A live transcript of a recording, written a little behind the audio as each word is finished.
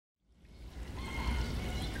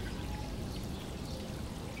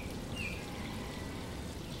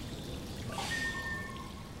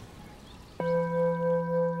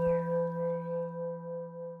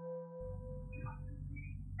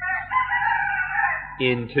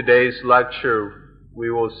In today's lecture, we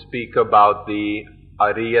will speak about the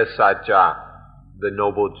Ariya-Sacca, the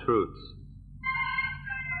Noble Truths.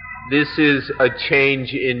 This is a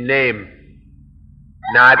change in name,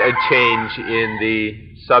 not a change in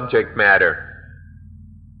the subject matter.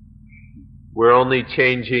 We're only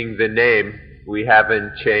changing the name. We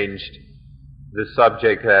haven't changed the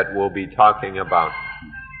subject that we'll be talking about.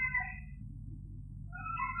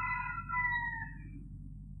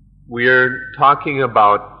 We're talking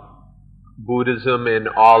about Buddhism in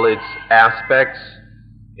all its aspects,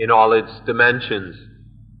 in all its dimensions.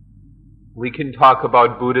 We can talk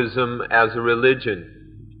about Buddhism as a religion,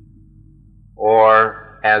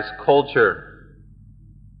 or as culture,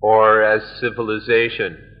 or as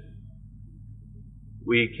civilization.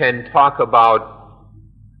 We can talk about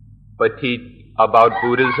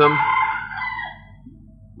Buddhism.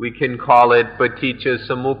 We can call it Paticca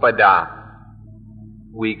Samuppada.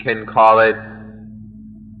 We can call it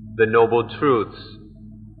the Noble Truths.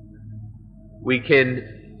 We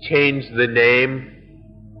can change the name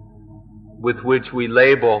with which we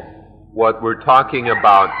label what we're talking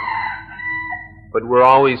about, but we're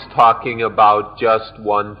always talking about just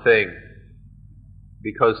one thing,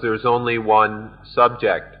 because there's only one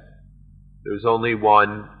subject, there's only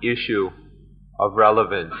one issue of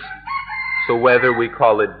relevance. So whether we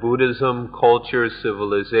call it Buddhism, culture,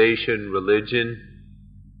 civilization, religion,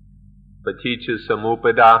 Paticca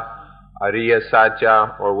Samuppada,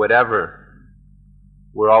 Ariya-Sacca, or whatever,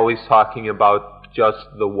 we're always talking about just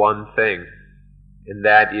the one thing, and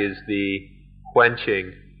that is the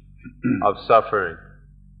quenching of suffering.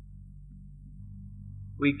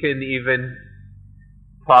 We can even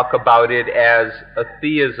talk about it as a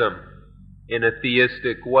theism, in a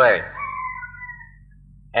theistic way,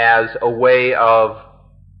 as a way of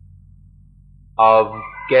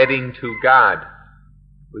getting to God.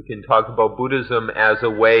 We can talk about Buddhism as a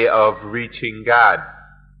way of reaching God.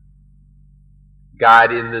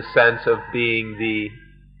 God in the sense of being the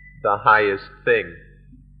highest thing,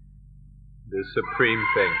 the supreme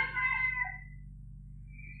thing.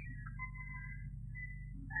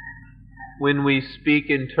 When we speak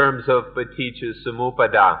in terms of Paticca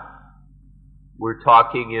Samuppada, we're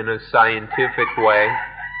talking in a scientific way.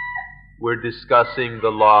 We're discussing the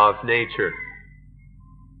law of nature.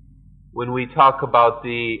 When we talk about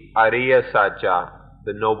the Ariya-Sacca,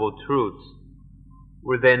 the Noble Truths,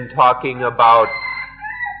 we're then talking about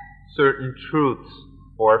certain truths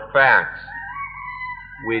or facts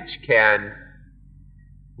which can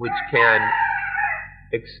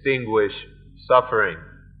extinguish suffering.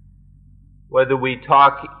 Whether we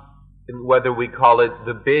call it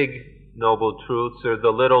the big Noble Truths or the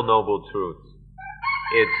little Noble Truths,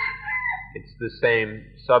 it's the same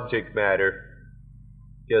subject matter,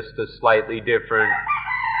 just a slightly different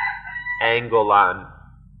angle on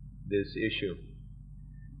this issue.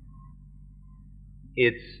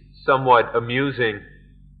 It's somewhat amusing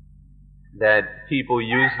that people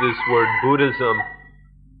use this word Buddhism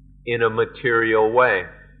in a material way.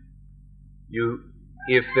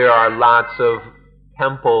 If there are lots of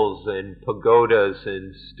temples and pagodas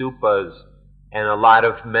and stupas and a lot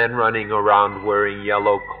of men running around wearing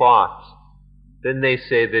yellow cloths, then they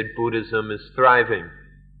say that Buddhism is thriving.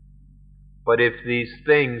 But if these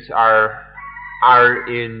things are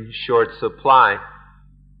in short supply,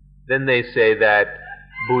 then they say that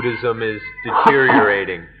Buddhism is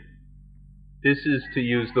deteriorating. This is to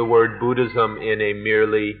use the word Buddhism in a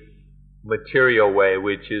merely material way,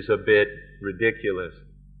 which is a bit ridiculous.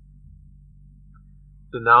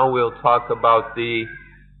 So now we'll talk about the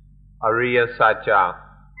Ariya-Sacca,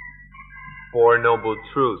 Four Noble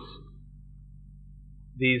Truths.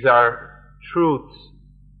 These are truths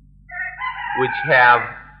which have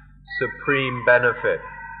supreme benefit,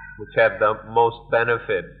 which have the most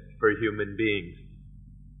benefit for human beings.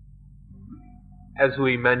 As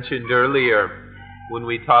we mentioned earlier, when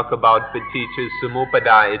we talk about Paticca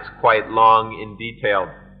Samuppada, it's quite long and detailed.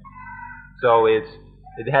 So it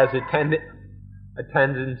has a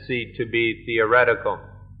tendency to be theoretical.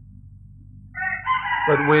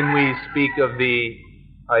 But when we speak of the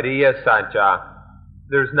Ariya-Sacca,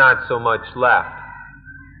 there's not so much left.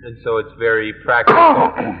 And so it's very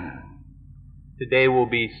practical. Today we'll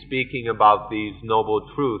be speaking about these noble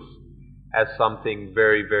truths as something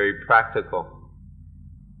very, very practical.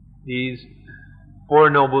 These Four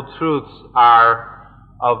Noble Truths are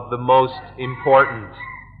of the most importance.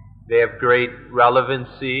 They have great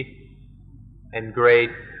relevancy and great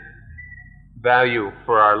value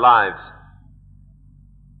for our lives.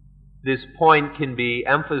 This point can be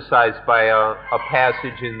emphasized by a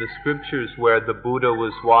passage in the scriptures where the Buddha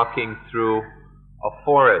was walking through a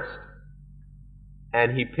forest.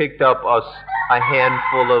 and he picked up a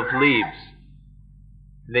handful of leaves.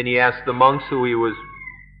 And then he asked the monks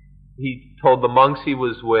he told the monks he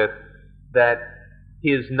was with that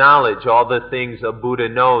his knowledge, all the things a Buddha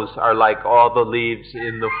knows, are like all the leaves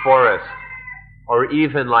in the forest, or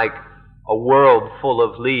even like a world full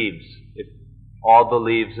of leaves, if all the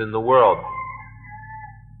leaves in the world.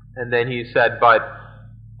 And then he said, but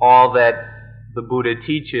all that the Buddha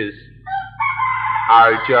teaches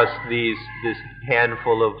are just this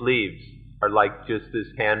handful of leaves, are like just this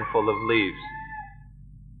handful of leaves.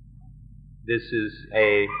 This is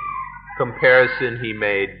a comparison he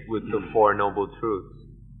made with the Four Noble Truths.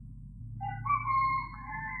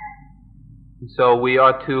 So we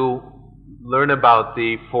ought to learn about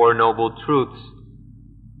the Four Noble Truths,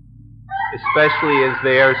 especially as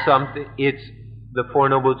they are the Four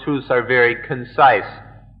Noble Truths are very concise.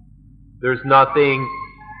 There's nothing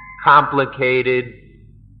complicated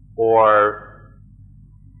or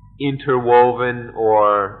interwoven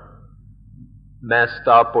or messed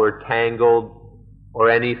up or tangled or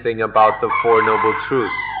anything about the Four Noble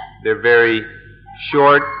Truths. They're very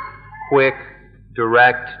short, quick,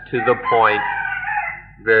 direct, to the point,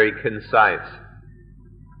 very concise.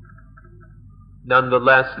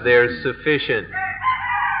 Nonetheless, they're sufficient.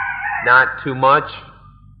 Not too much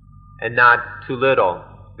and not too little.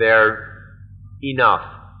 They're enough,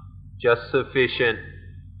 just sufficient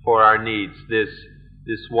for our needs, this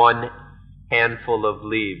one handful of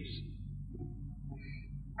leaves.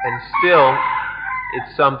 And still,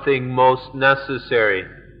 it's something most necessary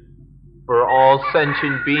for all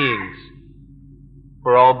sentient beings,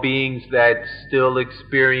 for all beings that still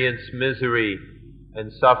experience misery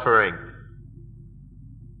and suffering.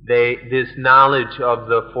 This knowledge of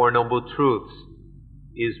the Four Noble Truths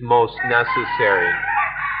is most necessary.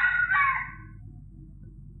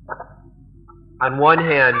 On one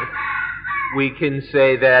hand, we can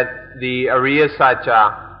say that the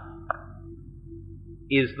Ariya-Sacca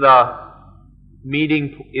is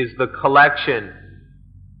the collection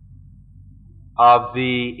of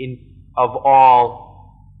all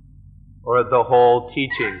or the whole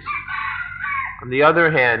teachings. On the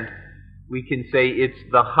other hand, we can say it's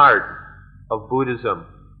the heart of Buddhism.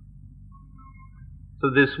 So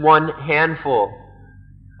this one handful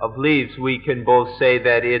of leaves, we can both say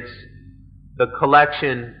that it's the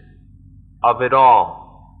collection of it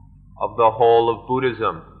all, of the whole of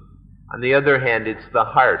Buddhism. On the other hand, it's the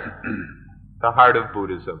heart of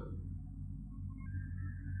Buddhism.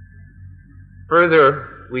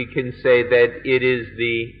 Further, we can say that it is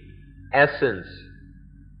the essence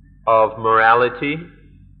of morality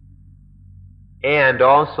and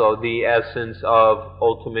also the essence of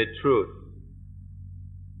ultimate truth.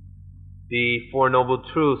 The Four Noble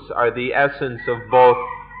Truths are the essence of both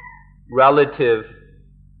relative,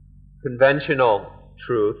 conventional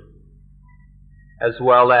truth, as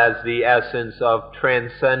well as the essence of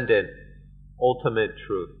transcendent, ultimate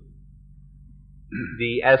truth.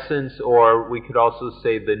 The essence, or we could also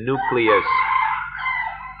say the nucleus,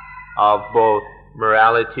 of both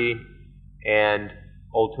morality and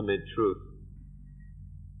ultimate truth.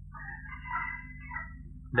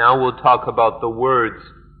 Now we'll talk about the words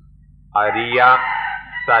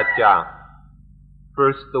Ariya-Sacca.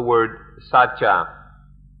 First, the word Sacca.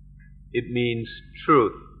 It means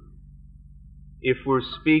truth. If we're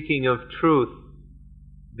speaking of truth,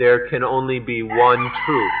 there can only be one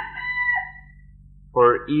truth.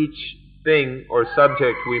 For each thing or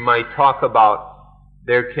subject we might talk about,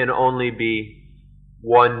 there can only be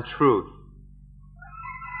one truth.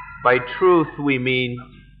 By truth we mean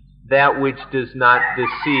that which does not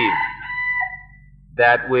deceive,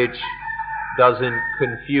 that which doesn't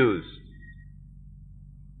confuse.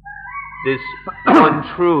 This one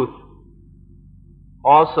truth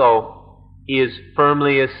also is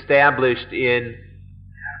firmly established in,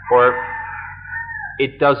 or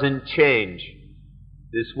it doesn't change.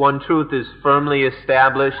 This one truth is firmly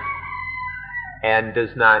established and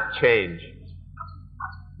does not change.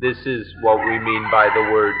 This is what we mean by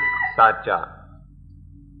the word Sacca.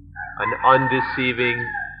 An undeceiving,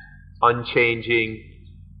 unchanging,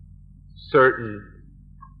 certain,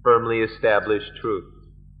 firmly established truth.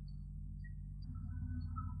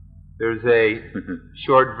 There's a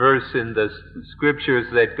short verse in the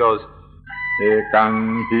scriptures that goes,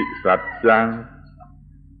 Ekang hi satchang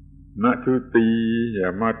natuti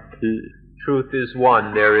yamati. Truth is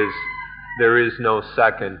one, there is no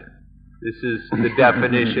second. This is the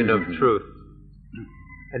definition of truth.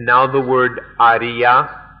 And now the word Ariya,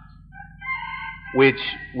 which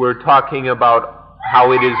we're talking about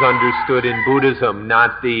how it is understood in Buddhism,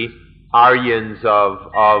 not the Aryans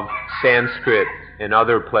of Sanskrit and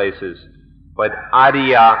other places. But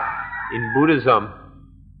Ariya in Buddhism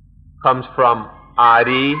comes from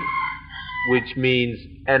Ari, which means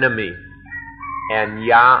enemy, and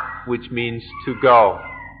Ya, which means to go.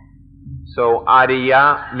 So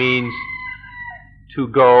Ariya means to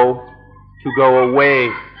go away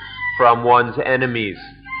from one's enemies.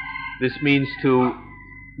 This means to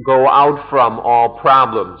go out from all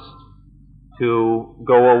problems, to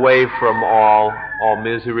go away from all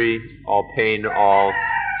misery, all pain, all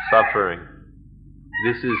suffering.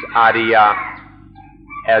 This is Ariya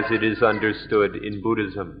as it is understood in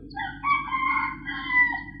Buddhism.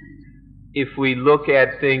 If we look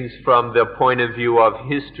at things from the point of view of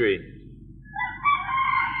history,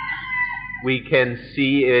 we can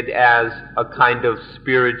see it as a kind of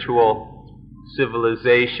spiritual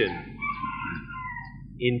civilization.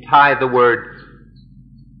 In Thai, the word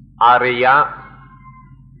Ariya,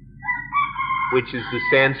 which is the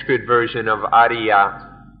Sanskrit version of Ariya,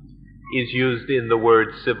 is used in the word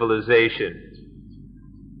civilization.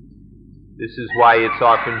 This is why it's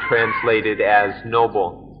often translated as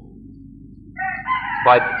noble.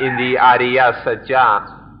 But in the Ariya-Sacca,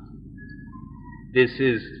 this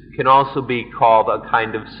can also be called a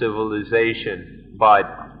kind of civilization, but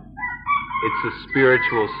it's a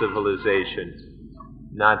spiritual civilization,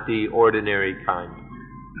 not the ordinary kind.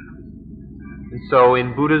 And so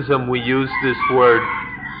in Buddhism we use this word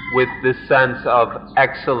with the sense of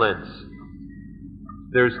excellence.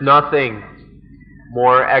 There's nothing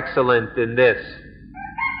more excellent than this.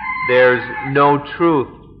 There's no truth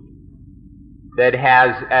that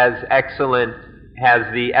has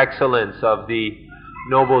the excellence of the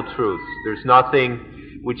noble truths. There's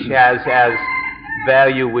nothing which has as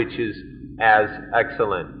value which is as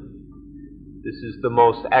excellent. This is the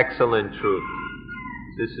most excellent truth.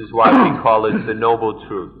 This is why we call it the noble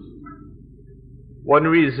truth. One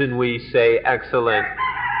reason we say excellent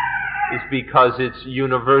is because it's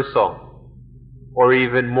universal, or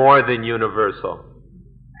even more than universal.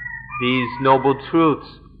 These noble truths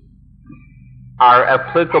are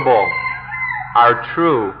applicable, are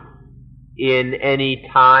true in any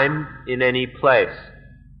time, in any place,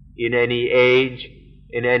 in any age,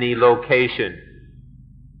 in any location.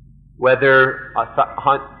 Whether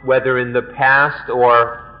in the past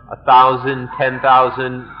or 1,000,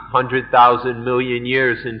 10,000, 100,000, million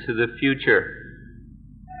years into the future,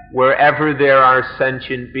 wherever there are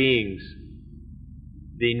sentient beings,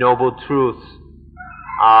 the noble truths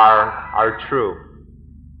are true.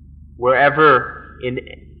 Wherever in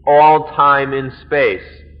all time and space,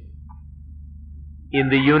 in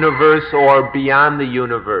the universe or beyond the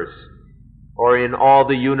universe, or in all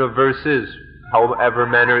the universes, however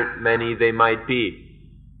many they might be,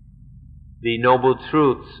 the noble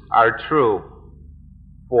truths are true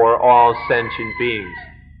for all sentient beings,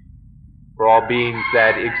 for all beings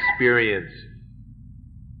that experience.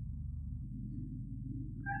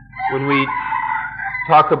 When we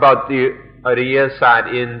talk about the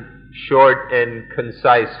Ariya-Sacca in short and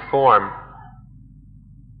concise form,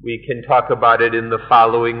 we can talk about it in the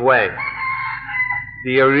following way.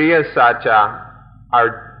 The Ariya-Sacca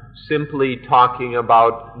are simply talking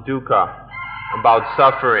about dukkha, about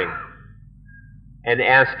suffering, and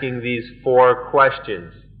asking these four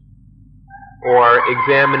questions, or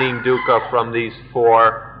examining dukkha from these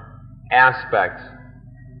four aspects.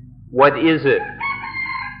 What is it?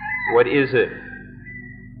 What is it?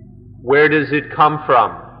 Where does it come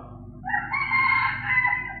from?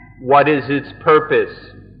 What is its purpose?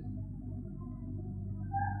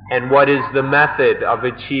 And what is the method of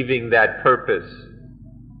achieving that purpose?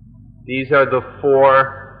 These are the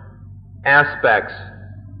four aspects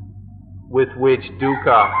with which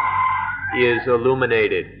dukkha is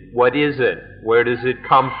illuminated. What is it? Where does it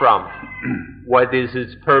come from? What is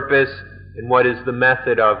its purpose? And what is the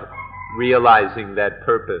method of realizing that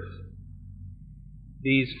purpose?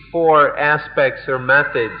 These four aspects or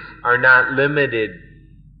methods are not limited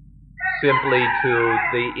simply to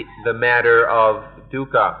the matter of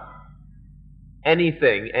dukkha.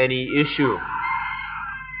 Anything, any issue,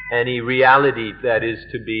 any reality that is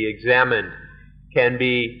to be examined can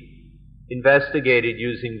be investigated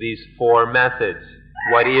using these four methods.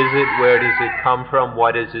 What is it? Where does it come from?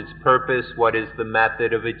 What is its purpose? What is the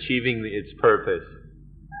method of achieving its purpose?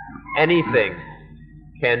 Anything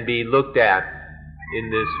can be looked at in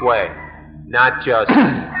this way, not just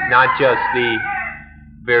the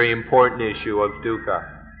very important issue of dukkha.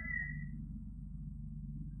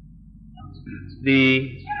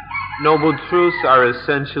 The Noble Truths are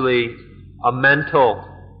essentially a mental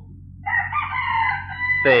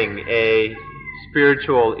thing, a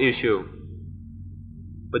spiritual issue.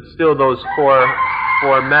 But still those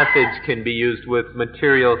four methods can be used with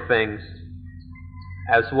material things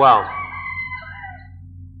as well.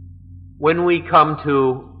 When we come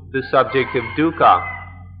to the subject of dukkha,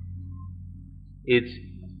 it's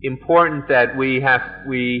important that we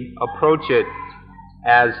approach it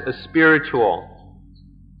as a spiritual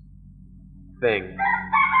thing.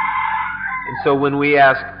 And so when we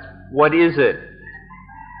ask, what is it?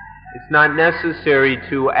 It's not necessary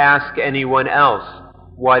to ask anyone else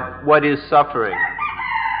what is suffering.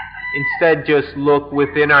 Instead, just look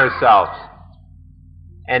within ourselves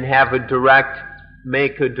and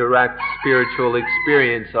make a direct spiritual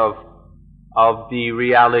experience of the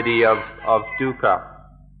reality of dukkha.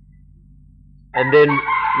 And then,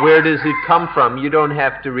 where does it come from? You don't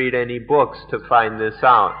have to read any books to find this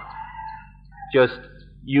out. Just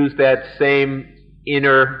use that same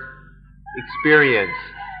inner experience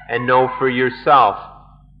and know for yourself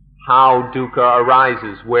how dukkha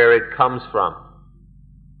arises, where it comes from.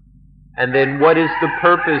 And then, what is the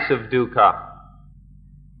purpose of dukkha?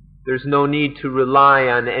 There's no need to rely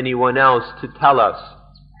on anyone else to tell us.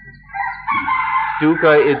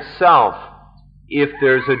 Dukkha itself, if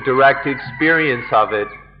there's a direct experience of it,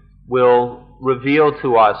 will reveal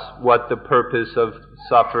to us what the purpose of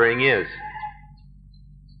suffering is.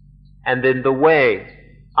 And then the way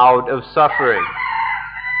out of suffering.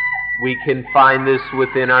 We can find this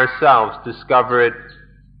within ourselves, discover it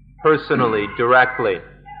personally, directly,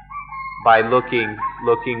 by looking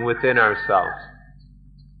within ourselves.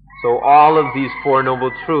 So all of these Four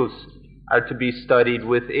Noble Truths are to be studied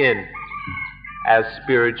within as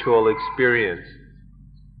spiritual experience.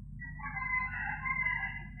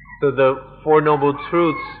 So the Four Noble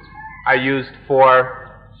Truths are used for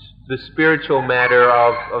the spiritual matter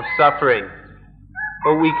of suffering,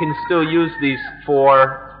 but we can still use these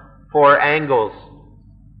four angles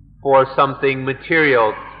for something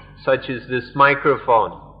material, such as this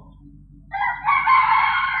microphone.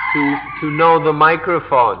 To know the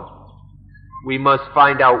microphone, we must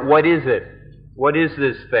find out, what is it? What is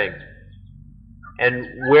this thing? And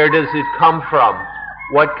where does it come from?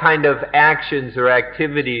 What kind of actions or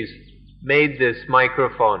activities made this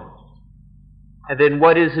microphone? And then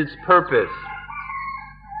what is its purpose?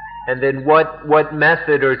 And then what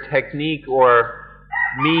method or technique or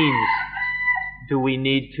means do we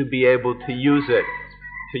need to be able to use it,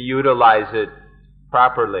 to utilize it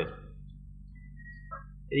properly?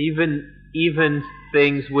 Even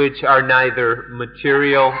things which are neither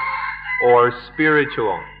material or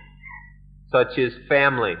spiritual, such as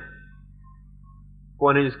family. If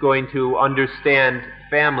one is going to understand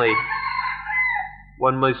family,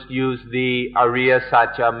 one must use the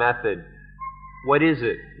Ariya-Sacca method. What is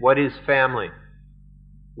it? What is family?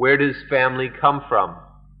 Where does family come from?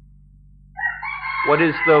 What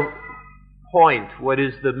is the point? What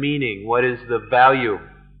is the meaning? What is the value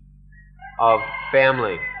of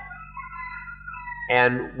family?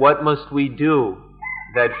 And what must we do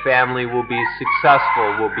that family will be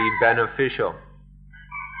successful, will be beneficial?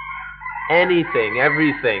 Anything,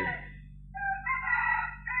 everything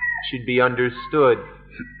should be understood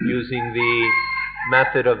using the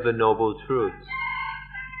method of the Noble Truths.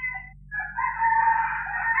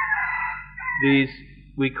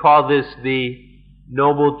 We call this the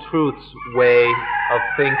Noble Truths way of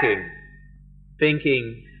thinking.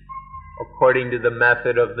 Thinking according to the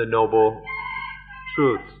method of the Noble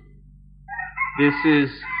Truths. This is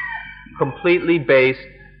completely based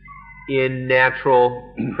in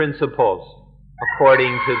natural principles,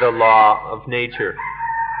 according to the law of nature.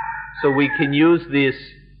 So we can use this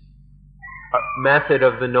method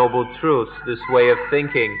of the Noble Truths, this way of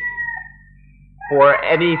thinking, for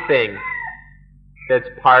anything that's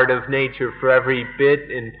part of nature, for every bit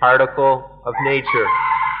and particle of nature,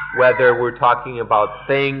 whether we're talking about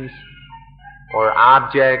things, or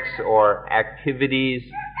objects, or activities,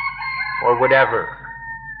 or whatever.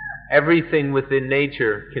 Everything within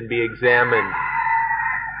nature can be examined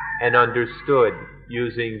and understood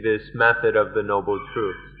using this method of the Noble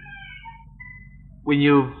Truths. When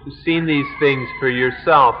you've seen these things for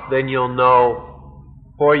yourself, then you'll know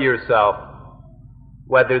for yourself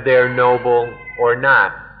whether they're noble or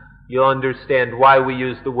not. You'll understand why we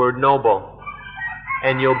use the word noble,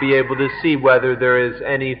 and you'll be able to see whether there is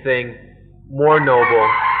anything more noble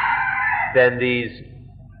than these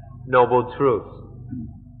noble truths.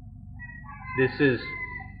 This is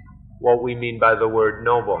what we mean by the word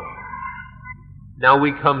noble. Now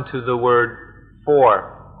we come to the word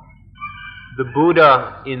four. The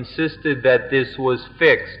Buddha insisted that this was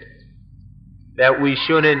fixed, that we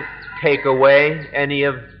shouldn't take away any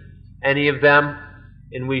of them,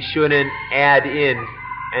 and we shouldn't add in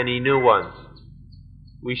any new ones.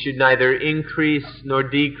 We should neither increase nor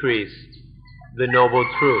decrease the Noble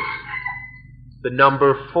Truths. the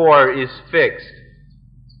number 4 is fixed.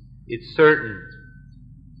 It's certain.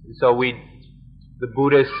 So the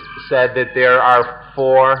Buddhists said that there are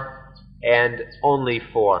 4 and only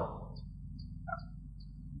 4.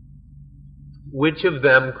 Which of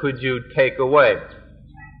them could you take away?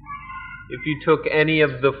 If you took any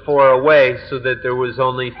of the 4 away so that there was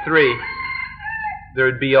only 3, there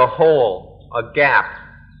would be a hole, a gap.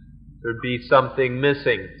 There would be something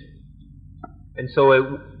missing. And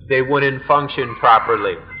so they wouldn't function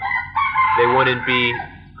properly. They wouldn't be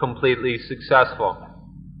completely successful.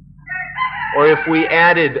 Or if we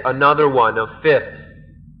added another one, a 5th,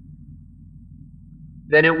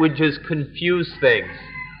 then it would just confuse things.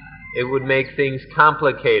 It would make things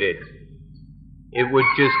complicated. It would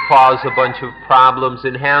just cause a bunch of problems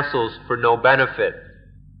and hassles for no benefit.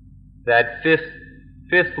 That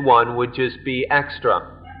fifth one would just be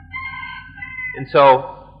extra. And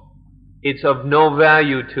so it's of no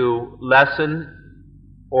value to lessen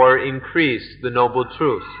or increase the Noble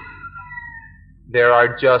Truths. There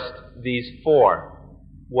are just these 4.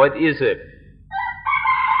 What is it?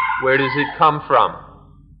 Where does it come from?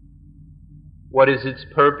 What is its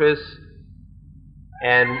purpose?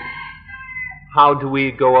 And how do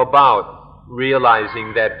we go about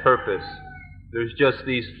realizing that purpose? There's just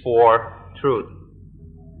these 4 truths.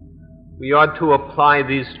 We ought to apply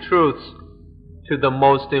these truths to the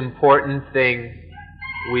most important thing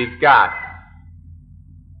we've got.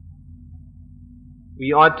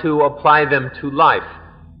 We ought to apply them to life.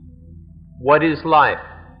 What is life?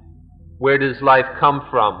 Where does life come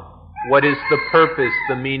from? What is the purpose,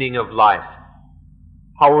 the meaning of life?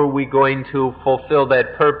 How are we going to fulfill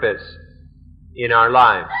that purpose in our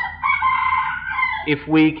lives? If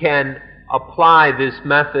we can apply this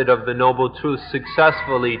method of the Noble Truth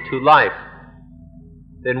successfully to life,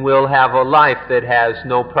 then we'll have a life that has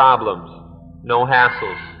no problems, no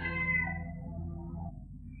hassles.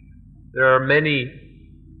 There are many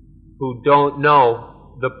who don't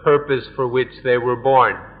know the purpose for which they were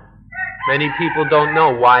born. Many people don't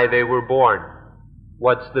know why they were born.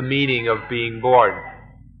 What's the meaning of being born?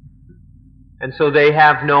 And so they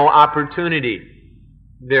have no opportunity.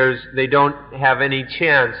 They don't have any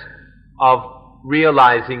chance of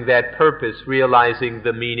realizing that purpose, realizing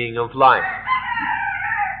the meaning of life.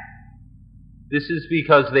 This is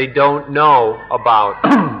because they don't know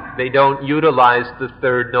about, they don't utilize the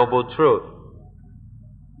 3rd Noble Truth.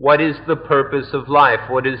 What is the purpose of life?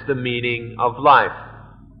 What is the meaning of life?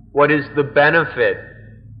 What is the benefit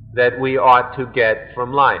that we ought to get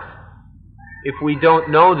from life? If we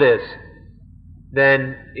don't know this,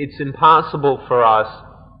 then it's impossible for us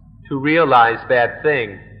to realize that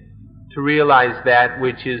thing, to realize that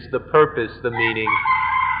which is the purpose, the meaning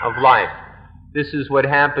of life. This is what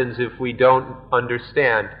happens if we don't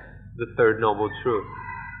understand the 3rd Noble Truth.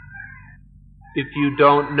 If you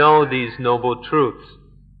don't know these Noble Truths,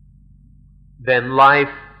 then life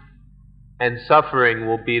and suffering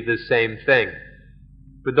will be the same thing.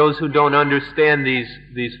 For those who don't understand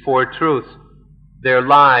these 4 truths, their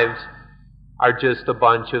lives are just a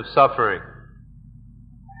bunch of suffering.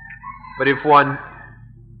 But if one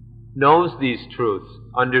knows these truths,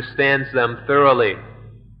 understands them thoroughly,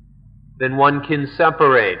 then one can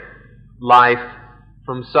separate life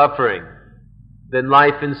from suffering. Then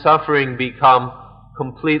life and suffering become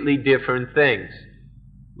completely different things.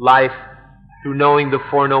 Life, through knowing the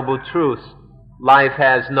 4 Noble Truths, life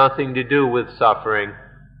has nothing to do with suffering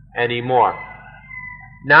anymore.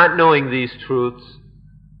 Not knowing these truths,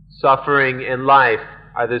 suffering and life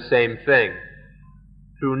are the same thing.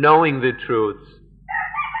 Through knowing the truths,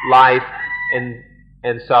 life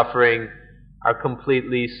and suffering are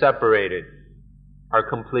completely separated, are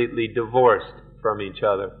completely divorced from each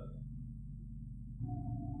other.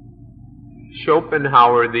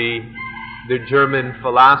 Schopenhauer, the German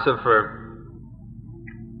philosopher,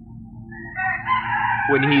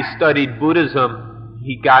 when he studied Buddhism,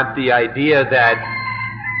 he got the idea that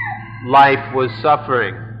life was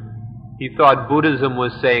suffering. He thought Buddhism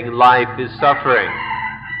was saying life is suffering.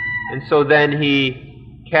 And so then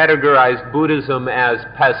he categorized Buddhism as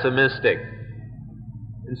pessimistic.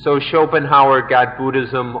 And so Schopenhauer got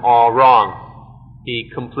Buddhism all wrong.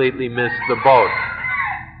 He completely missed the boat.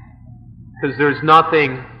 Because there's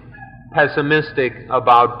nothing pessimistic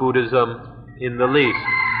about Buddhism in the least.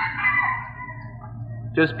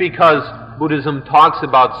 Just because Buddhism talks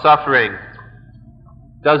about suffering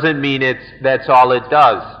doesn't mean that's all it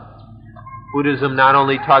does. Buddhism not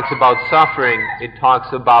only talks about suffering, it talks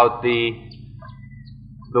about the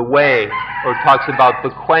way, or talks about the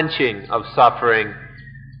quenching of suffering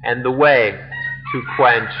and the way to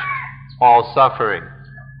quench all suffering.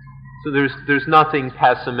 So there's nothing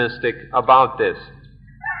pessimistic about this.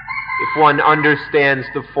 If one understands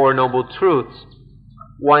the Four Noble Truths,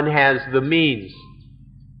 one has the means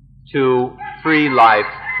to free life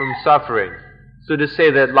from suffering. So to say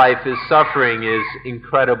that life is suffering is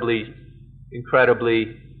incredibly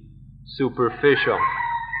superficial.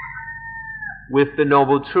 With the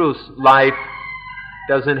Noble Truths, life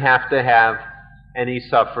doesn't have to have any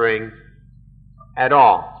suffering at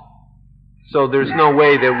all. So there's no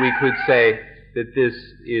way that we could say that this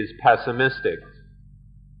is pessimistic.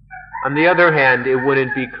 On the other hand, it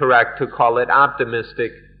wouldn't be correct to call it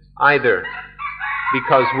optimistic either,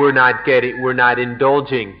 because we're not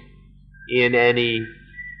indulging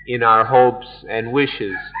in our hopes and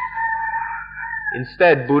wishes.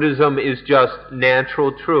 Instead, Buddhism is just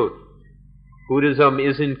natural truth. Buddhism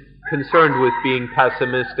isn't concerned with being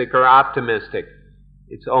pessimistic or optimistic.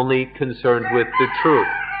 It's only concerned with the truth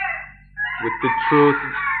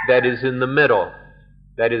that is in the middle,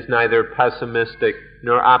 that is neither pessimistic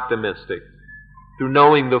nor optimistic. Through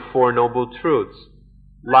knowing the Four Noble Truths,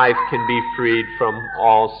 life can be freed from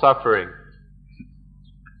all suffering.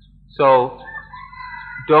 So,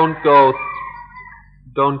 don't go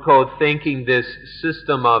thinking this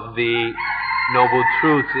system of the Noble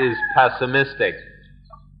Truths is pessimistic.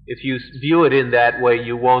 If you view it in that way,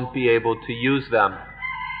 you won't be able to use them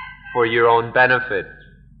for your own benefit.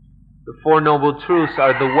 The Four Noble Truths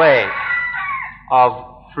are the way of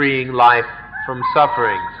freeing life from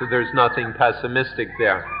suffering, so there's nothing pessimistic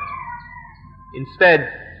there. Instead,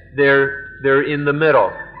 they're in the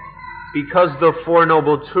middle. Because the Four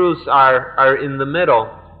Noble Truths are in the middle,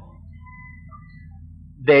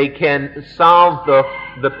 they can solve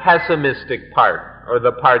the pessimistic part, or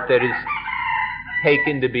the part that is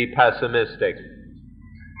taken to be pessimistic.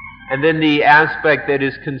 And then the aspect that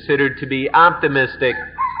is considered to be optimistic,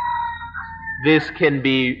 this can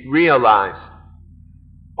be realized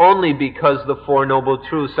only because the Four Noble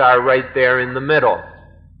Truths are right there in the middle,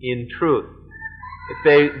 in truth.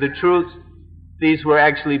 If these were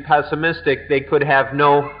actually pessimistic, they could have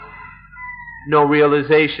no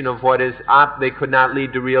realization of what is they could not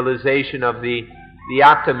lead to realization of the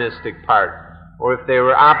optimistic part. Or if they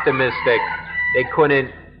were optimistic,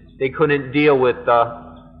 they couldn't deal with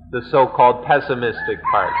the so-called pessimistic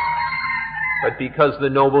part. But because the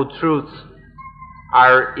Noble Truths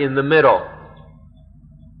are in the middle,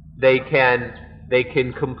 they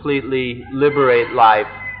can completely liberate life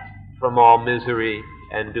from all misery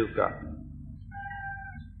and dukkha.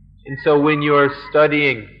 And so when you're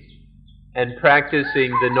studying and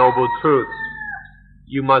practicing the Noble Truths,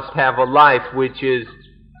 you must have a life which is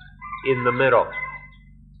in the middle.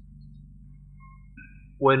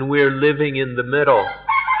 When we're living in the middle,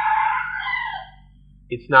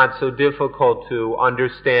 it's not so difficult to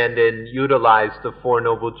understand and utilize the Four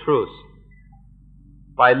Noble Truths.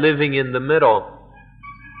 By living in the middle,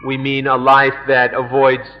 we mean a life that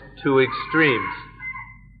avoids two extremes.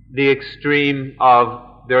 The extreme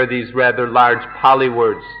of, there are these rather large Pali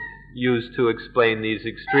words used to explain these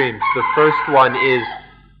extremes. The first one is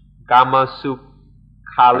Kama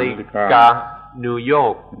Sukhalika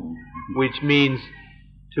Nuyo, which means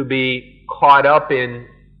to be caught up in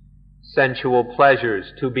sensual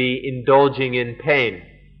pleasures, to be indulging in pain.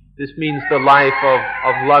 This means the life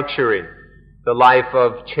of luxury, the life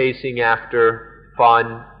of chasing after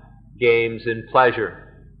fun, games, and pleasure.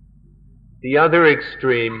 The other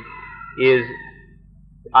extreme is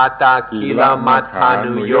Atakila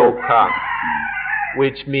Matanuyoka,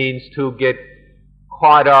 which means to get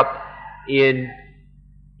caught up in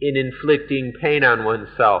inflicting pain on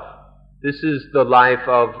oneself. This is the life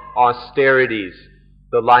of austerities,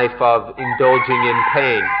 the life of indulging in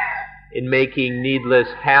pain, in making needless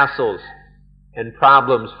hassles and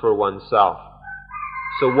problems for oneself.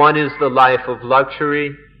 So one is the life of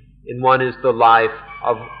luxury, and one is the life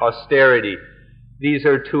of austerity. These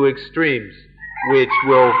are two extremes which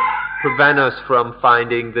will prevent us from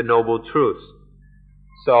finding the Noble Truths.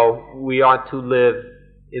 So we ought to live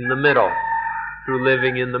in the middle. Through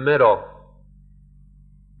living in the middle,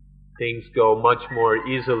 things go much more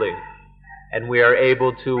easily, and we are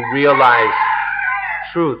able to realize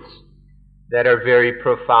truths that are very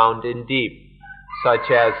profound and deep, such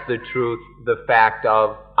as the fact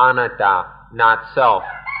of anatta, not self,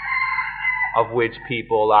 of which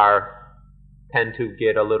people tend to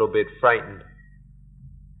get a little bit frightened.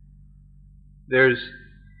 There's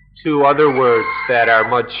two other words that are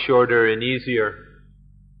much shorter and easier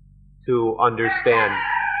to understand.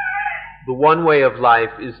 The one way of life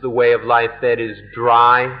is the way of life that is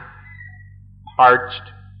dry,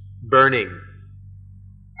 parched, burning.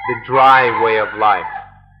 The dry way of life.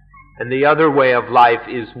 And the other way of life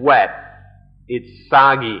is wet. It's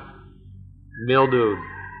soggy, mildewed.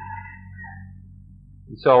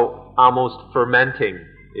 So almost fermenting,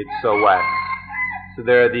 it's so wet. So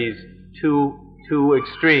there are these two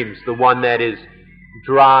extremes, the one that is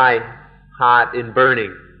dry, hot, and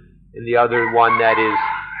burning, and the other one that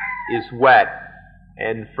is wet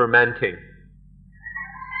and fermenting.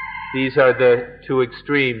 These are the two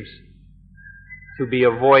extremes to be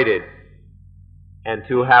avoided, and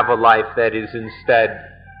to have a life that is instead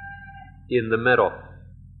in the middle.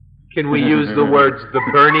 Can we use the words the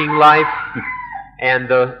burning life and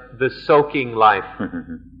the soaking life?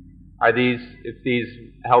 Are these, if these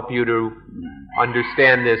help you to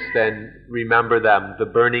understand this, then remember them. The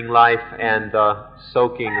burning life and the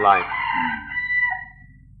soaking life.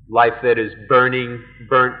 Life that is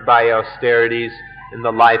burnt by austerities, and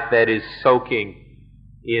the life that is soaking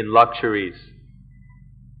in luxuries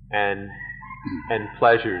and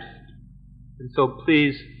pleasures. And so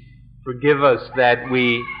please forgive us that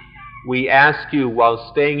we ask you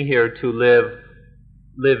while staying here to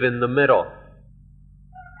live in the middle.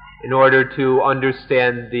 In order to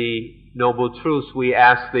understand the Noble Truths, we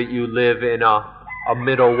ask that you live in a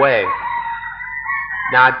middle way.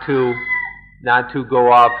 Not to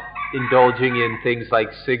go off indulging in things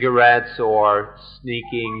like cigarettes or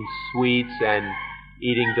sneaking sweets and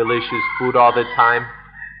eating delicious food all the time.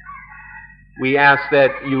 We ask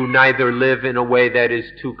that you neither live in a way that is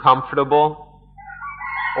too comfortable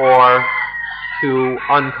or too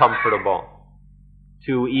uncomfortable,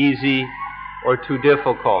 too easy or too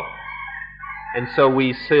difficult. And so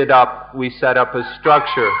we set up a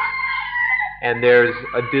structure, and there's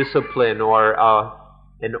a discipline or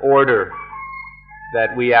an order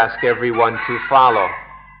that we ask everyone to follow,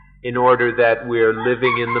 in order that we're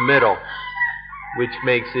living in the middle, which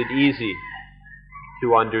makes it easy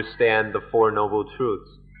to understand the Four Noble Truths.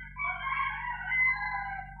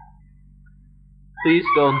 Please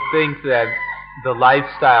don't think that the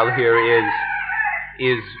lifestyle here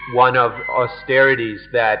is one of austerities,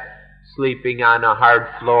 that sleeping on a hard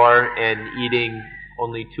floor and eating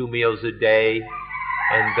only 2 meals a day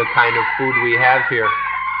and the kind of food we have here.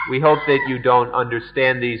 We hope that you don't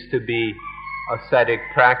understand these to be ascetic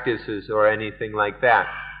practices or anything like that.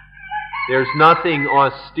 There's nothing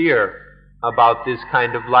austere about this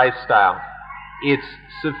kind of lifestyle. It's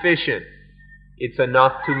sufficient. It's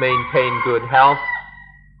enough to maintain good health.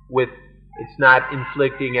 It's not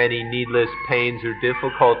inflicting any needless pains or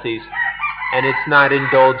difficulties, and it's not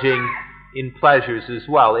indulging in pleasures as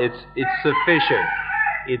well. It's sufficient.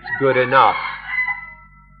 It's good enough.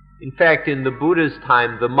 In fact, in the Buddha's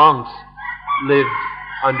time, the monks lived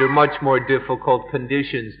under much more difficult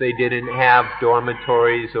conditions. They didn't have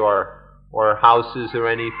dormitories or houses or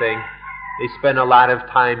anything. They spent a lot of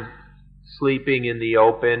time sleeping in the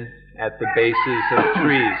open at the bases of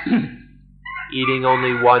trees, eating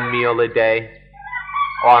only 1 meal a day,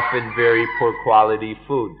 often very poor quality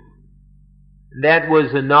food. And that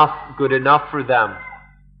was good enough for them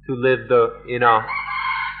to live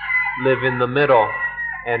in the middle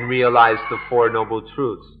and realize the Four Noble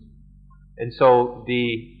Truths. And so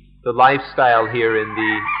the lifestyle here and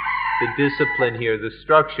the discipline here, the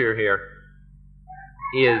structure here,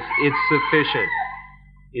 it's sufficient.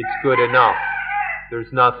 It's good enough.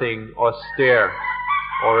 There's nothing austere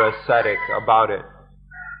or ascetic about it.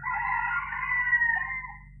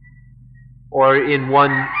 Or in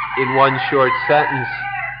one short sentence,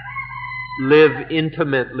 live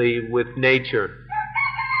intimately with nature.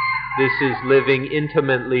 This is living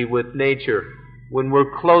intimately with nature. When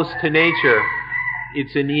we're close to nature,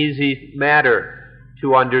 it's an easy matter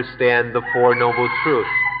to understand the Four Noble Truths.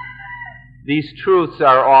 These truths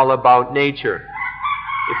are all about nature.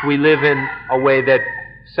 If we live in a way that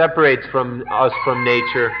separates us from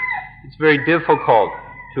nature, it's very difficult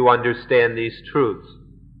to understand these truths.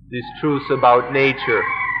 These truths about nature,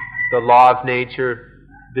 the law of nature,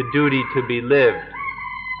 the duty to be lived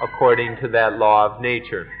according to that law of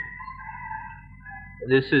nature.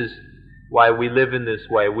 This is why we live in this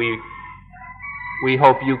way. We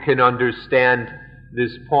hope you can understand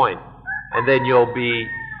this point, and then you'll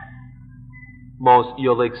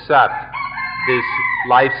accept this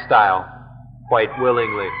lifestyle quite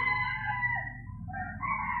willingly.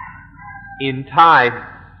 In Thai,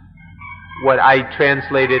 what I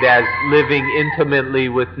translated as living intimately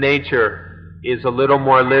with nature is a little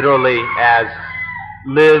more literally as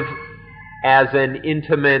live as an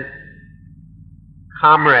intimate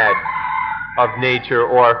comrade of nature,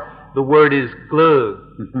 or the word is glu.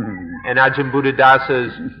 And Ajahn Buddhadasa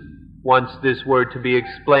wants this word to be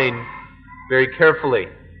explained very carefully.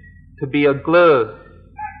 To be a glu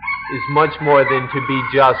is much more than to be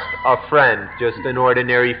just a friend, just an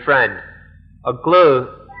ordinary friend. A glö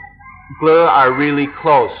are really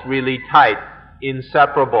close, really tight,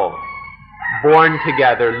 inseparable, born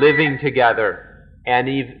together, living together, and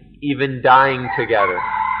even dying together.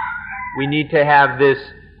 We need to have this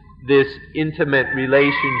intimate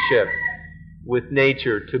relationship with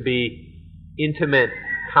nature, to be intimate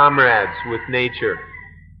comrades with nature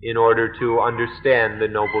in order to understand the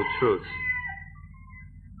Noble Truths.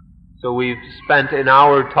 So we've spent an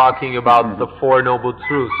hour talking about the Four Noble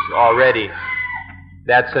Truths already.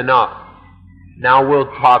 That's enough. Now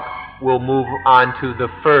we'll move on to the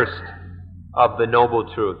first of the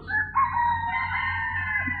Noble Truths.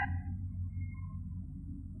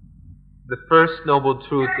 The first Noble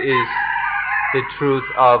Truth is the truth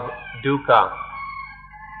of dukkha.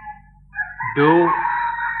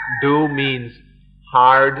 Du means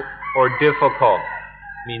hard or difficult,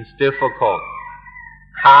 means difficult.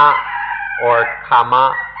 Ka or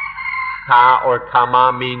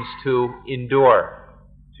kama means to endure,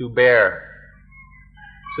 to bear.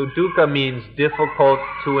 So dukkha means difficult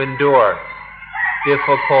to endure,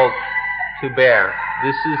 difficult to bear.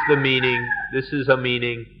 This is a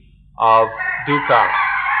meaning of dukkha.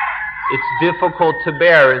 It's difficult to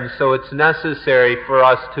bear, and so it's necessary for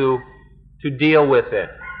us to deal with it.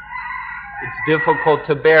 It's difficult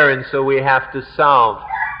to bear, and so we have to solve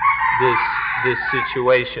this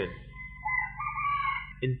situation.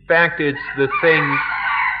 In fact, it's the thing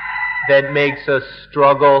that makes us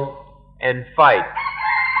struggle and fight.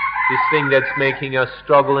 This thing that's making us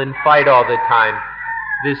struggle and fight all the time.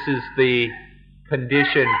 This is the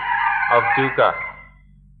condition of dukkha.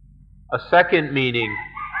 A second meaning,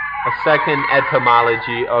 a second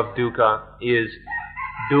etymology of dukkha is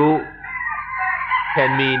du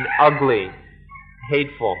can mean ugly,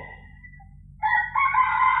 hateful.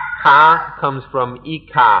 Ka comes from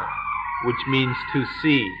ika, which means to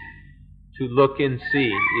see, to look and see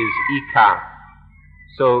is ika.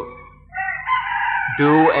 So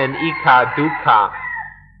du and ika, dukkha,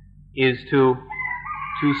 is to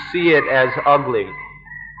see it as ugly,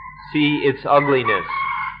 see its ugliness,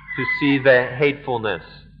 to see the hatefulness.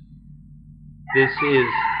 This is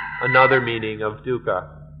another meaning of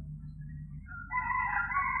dukkha.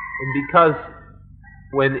 And because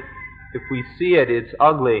if we see it, it's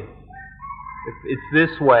ugly. If it's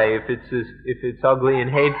this way, if it's ugly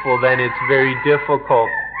and hateful, then it's very difficult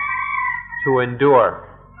to endure.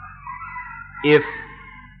 If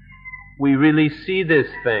we really see this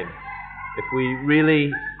thing, if we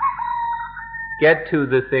really get to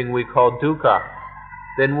the thing we call dukkha,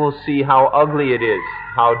 then we'll see how ugly it is,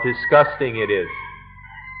 how disgusting it is.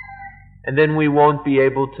 And then we won't be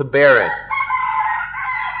able to bear it.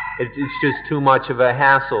 It's just too much of a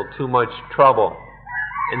hassle, too much trouble.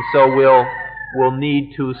 And so we'll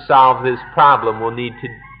need to solve this problem. We'll need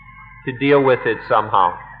to deal with it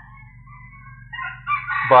somehow.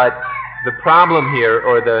 But the problem here,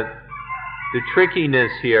 or the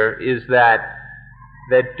trickiness here, is that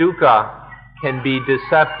dukkha can be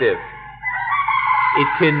deceptive. It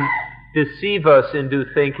can deceive us into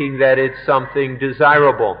thinking that it's something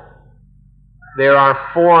desirable. There are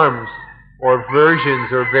forms or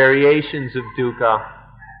versions or variations of dukkha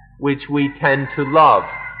which we tend to love,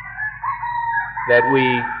 that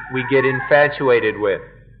we get infatuated with.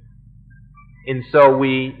 And so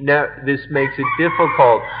this makes it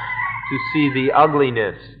difficult to see the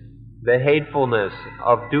ugliness, the hatefulness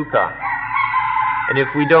of dukkha. And if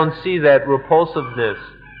we don't see that repulsiveness,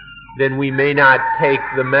 then we may not take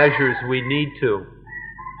the measures we need to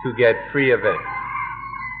get free of it.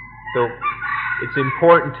 So it's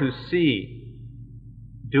important to see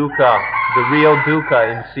dukkha, the real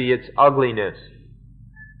dukkha, and see its ugliness,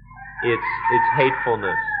 its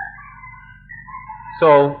hatefulness.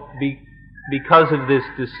 So because of this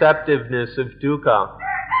deceptiveness of dukkha,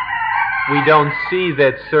 we don't see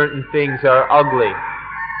that certain things are ugly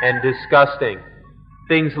and disgusting.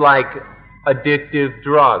 Things like addictive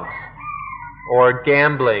drugs, or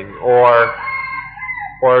gambling, or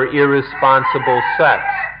irresponsible sex.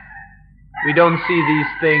 We don't see these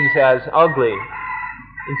things as ugly.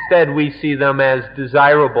 Instead, we see them as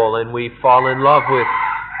desirable, and we fall in love with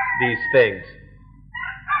these things.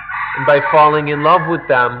 And by falling in love with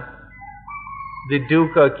them, the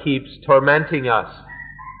dukkha keeps tormenting us.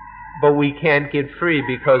 But we can't get free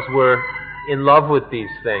because we're in love with these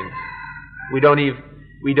things. We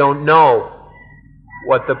don't know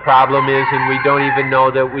what the problem is, and we don't even know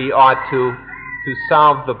that we ought to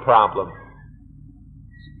solve the problem.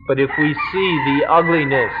 But if we see the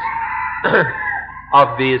ugliness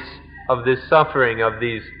of this suffering, of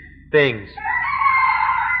these things,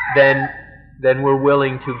 then then we're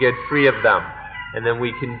willing to get free of them, and then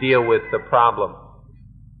we can deal with the problem.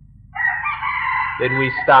 Then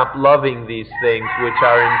we stop loving these things which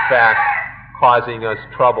are in fact causing us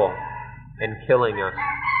trouble and killing us.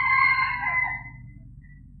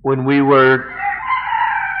 When we were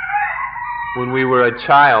a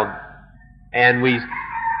child and we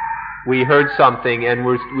heard something, and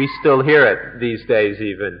we still hear it these days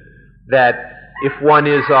even, that if one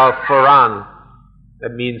is a Farang,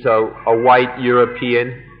 that means a white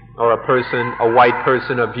European, or a white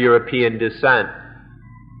person of European descent,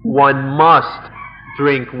 one must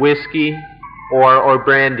drink whiskey or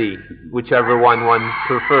brandy, whichever one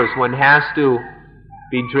prefers. One has to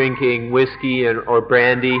be drinking whiskey or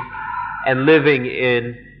brandy and living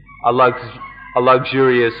in a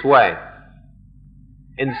luxurious way.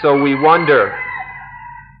 And so we wonder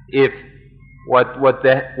if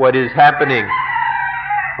what is happening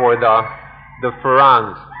for the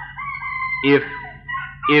Farangs, if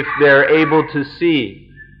they're able to see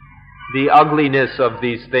the ugliness of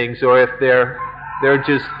these things, or if they're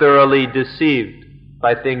just thoroughly deceived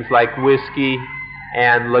by things like whiskey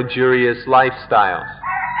and luxurious lifestyles.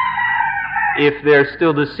 If they're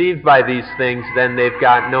still deceived by these things, then they've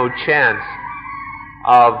got no chance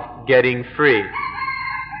of getting free,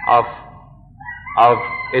 of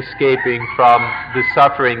escaping from the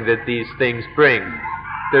suffering that these things bring.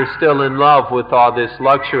 They're still in love with all this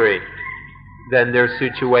luxury, then their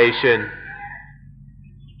situation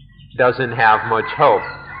doesn't have much hope.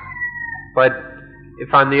 But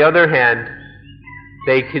if, on the other hand,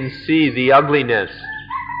 they can see the ugliness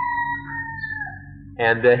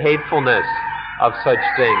and the hatefulness of such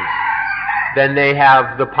things, then they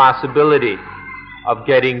have the possibility of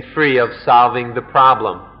getting free, of solving the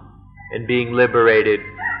problem and being liberated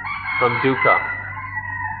from dukkha.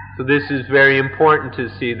 So this is very important to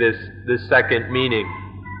see this second meaning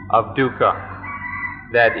of dukkha,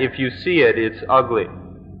 that if you see it, it's ugly,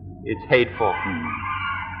 it's hateful.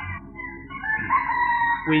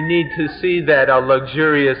 We need to see that a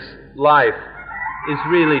luxurious life is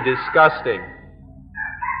really disgusting.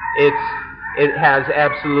 It has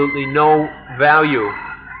absolutely no value,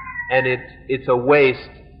 and it's a waste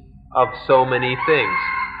of so many things.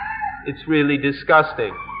 It's really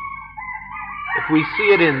disgusting. If we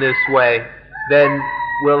see it in this way, then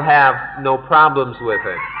we'll have no problems with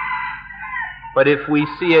it. But if we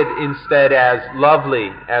see it instead as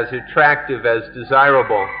lovely, as attractive, as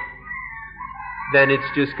desirable, then it's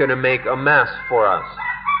just going to make a mess for us.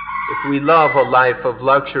 If we love a life of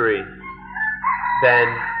luxury,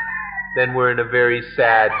 then we're in a very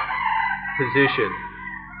sad position.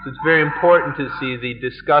 So it's very important to see the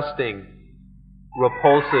disgusting,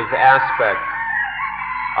 repulsive aspect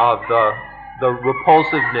of the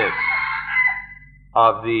repulsiveness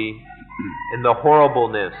and the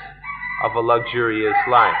horribleness of a luxurious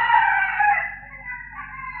life.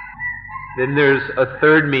 Then there's a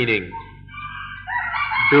third meaning.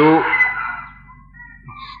 Du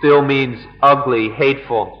still means ugly,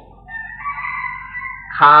 hateful.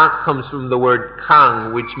 Ka comes from the word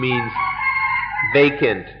kang, which means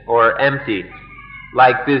vacant or empty.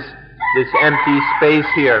 Like this empty space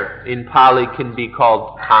here in Pali can be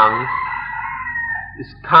called kang.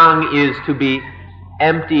 This kang is to be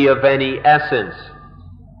empty of any essence,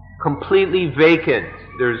 completely vacant.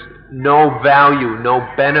 There's no value, no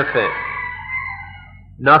benefit,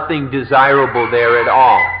 nothing desirable there at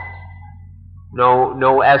all.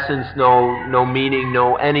 No essence, no meaning,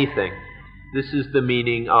 no anything. This is the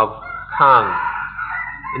meaning of kang.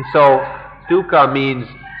 And so dukkha means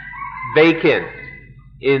vacant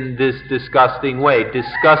in this disgusting way,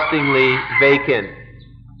 disgustingly vacant,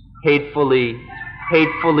 hatefully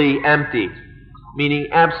empty, meaning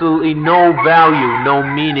absolutely no value, no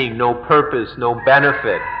meaning, no purpose, no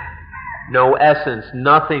benefit, no essence,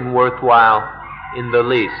 nothing worthwhile in the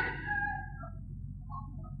least.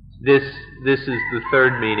 This is the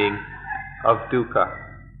third meaning of dukkha.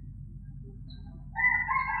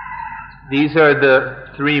 These are the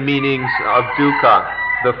three meanings of dukkha.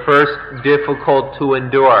 The first, difficult to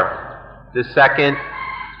endure. The second,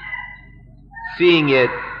 seeing it,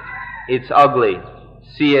 it's ugly.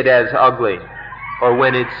 See it as ugly. Or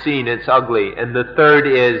when it's seen, it's ugly. And the third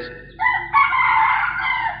is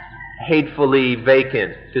hatefully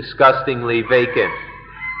vacant, disgustingly vacant.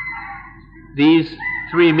 These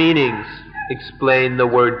three meanings explain the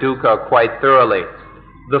word dukkha quite thoroughly.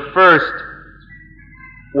 The first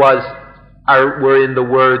were in the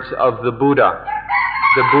words of the Buddha.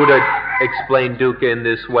 The Buddha explained dukkha in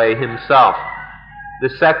this way himself. The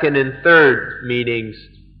second and third meanings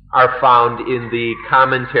are found in the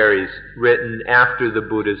commentaries written after the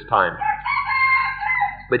Buddha's time.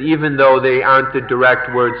 But even though they aren't the direct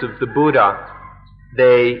words of the Buddha,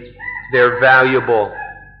 they're valuable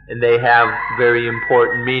and they have very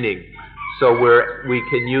important meaning. So we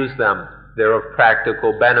can use them. They're of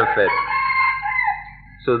practical benefit.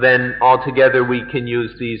 So then altogether we can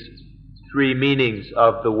use these three meanings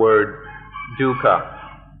of the word dukkha.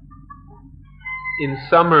 In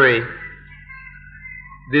summary,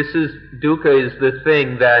 dukkha is the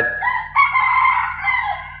thing that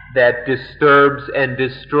disturbs and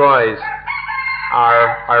destroys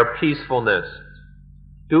our peacefulness.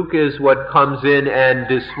 Dukkha is what comes in and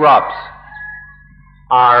disrupts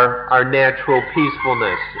our natural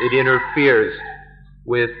peacefulness. It interferes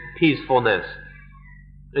with peacefulness.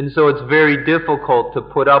 And so it's very difficult to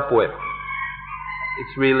put up with.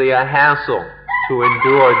 It's really a hassle to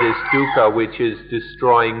endure this dukkha, which is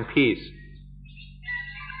destroying peace.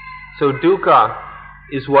 So dukkha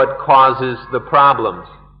is what causes the problems.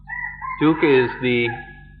 Dukkha is the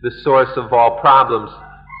source of all problems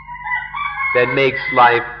that makes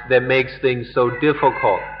things so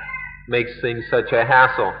difficult, makes things such a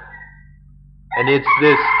hassle. And it's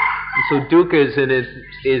this, so dukkha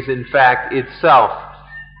is in fact itself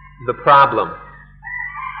the problem.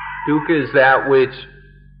 Dukkha is that which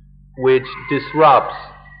disrupts,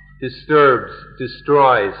 disturbs,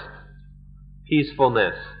 destroys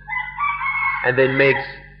peacefulness, and then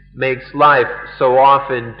makes life so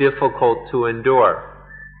often difficult to endure,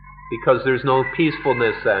 because there's no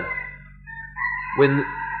peacefulness then.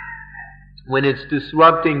 When it's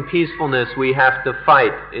disrupting peacefulness, we have to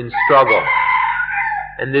fight and struggle.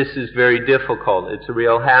 And this is very difficult. It's a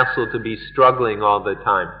real hassle to be struggling all the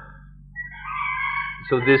time.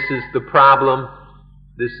 So this is the problem.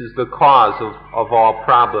 This is the cause of all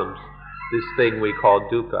problems, this thing we call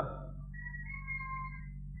dukkha.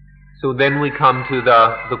 So then we come to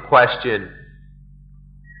the question,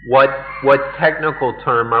 what technical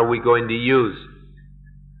term are we going to use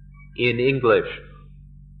in English?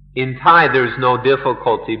 In Thai there's no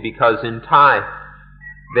difficulty, because in Thai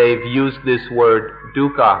they've used this word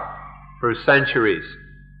dukkha for centuries.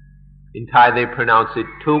 In Thai they pronounce it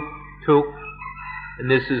tuk, tuk,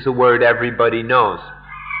 and this is a word everybody knows.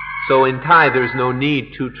 So in Thai there's no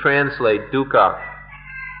need to translate dukkha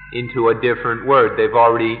into a different word. They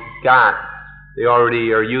already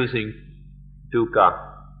are using dukkha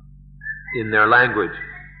in their language.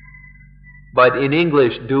 But in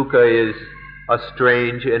English, dukkha is a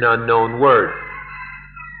strange and unknown word.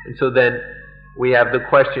 And so then we have the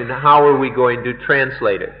question, how are we going to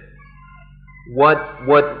translate it? What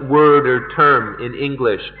word or term in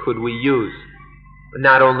English could we use?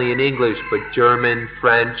 Not only in English, but German,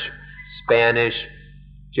 French, Spanish,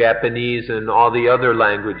 Japanese, and all the other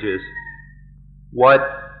languages. What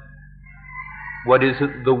is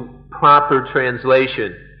the proper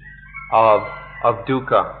translation of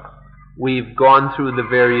dukkha? We've gone through the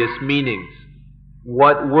various meanings.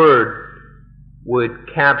 What word would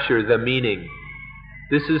capture the meaning?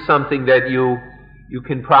 This is something that you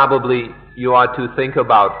ought to think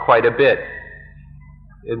about quite a bit.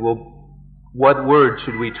 What word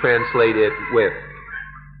should we translate it with?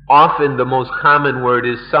 Often the most common word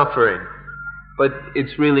is suffering, but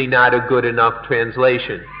it's really not a good enough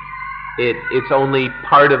translation. It's only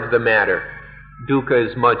part of the matter. Dukkha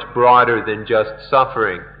is much broader than just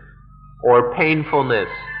suffering. Or painfulness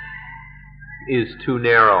is too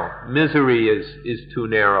narrow. Misery is too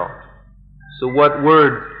narrow. So what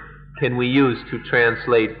word can we use to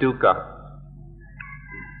translate dukkha?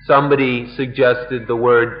 Somebody suggested the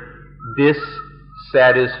word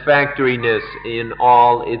dissatisfactoriness in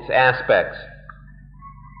all its aspects.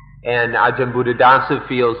 And Ajahn Buddhadasa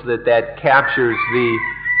feels that captures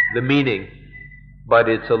the meaning, but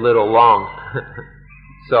it's a little long.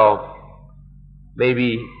 So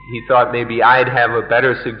maybe he thought maybe I'd have a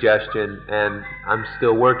better suggestion, and I'm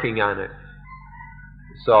still working on it.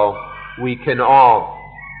 So we can all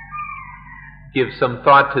give some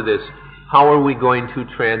thought to this. How are we going to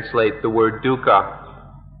translate the word dukkha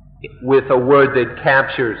with a word that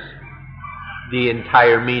captures the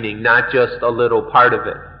entire meaning, not just a little part of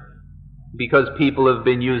it? Because people have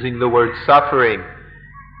been using the word suffering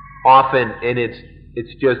often, and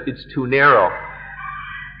it's too narrow.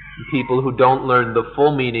 People who don't learn the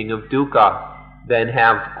full meaning of dukkha then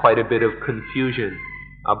have quite a bit of confusion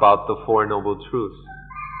about the Four Noble Truths.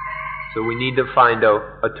 So we need to find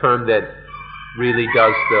a term that really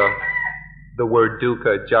does the word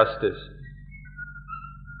dukkha justice.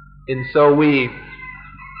 And so we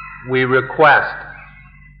request,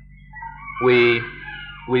 we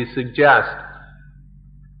suggest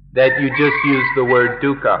that you just use the word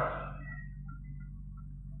dukkha.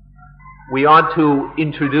 we ought to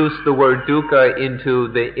introduce the word dukkha into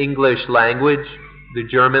the English language, the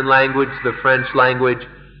German language, the French language,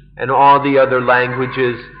 and all the other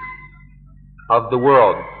languages of the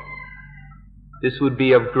world. This would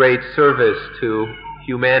be of great service to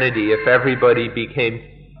humanity if everybody became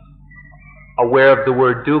aware of the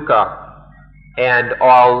word dukkha and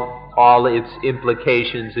all its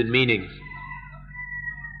implications and meanings.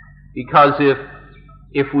 Because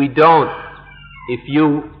if we don't, if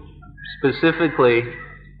you specifically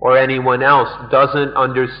or anyone else doesn't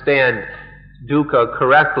understand dukkha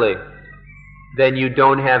correctly, then you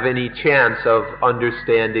don't have any chance of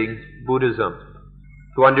understanding Buddhism.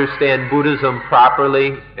 To understand Buddhism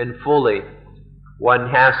properly and fully, one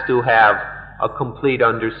has to have a complete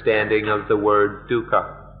understanding of the word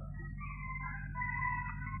dukkha.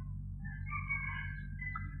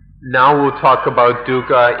 Now we'll talk about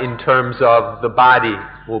dukkha in terms of the body.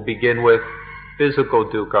 We'll begin with physical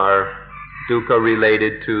dukkha, or dukkha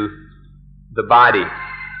related to the body.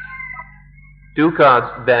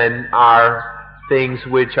 Dukkha, then, are things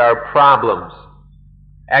which are problems.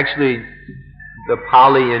 Actually, the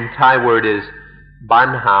Pali and Thai word is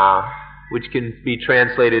banha, which can be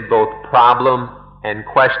translated both problem and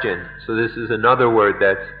question. So this is another word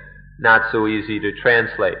that's not so easy to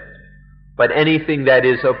translate. But anything that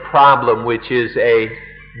is a problem, which is a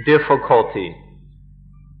difficulty,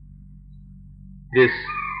 this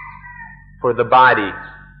for the body,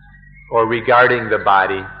 or regarding the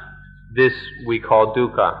body, this we call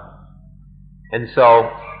dukkha. And so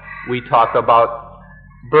we talk about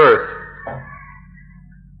birth,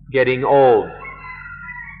 getting old,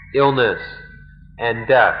 illness, and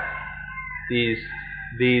death. These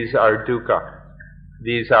are dukkha.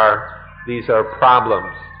 These are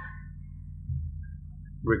problems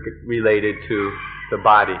related to the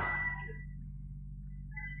body.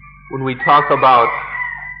 When we talk about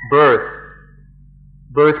birth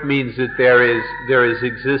means that there is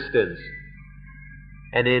existence.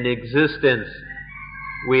 And in existence,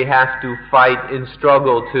 we have to fight and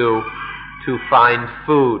struggle to find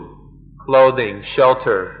food, clothing,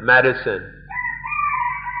 shelter, medicine.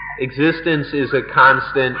 Existence is a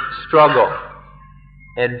constant struggle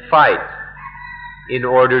and fight in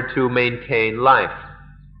order to maintain life.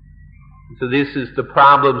 So this is the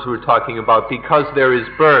problems we're talking about. Because there is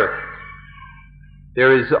birth,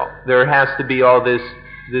 there has to be all this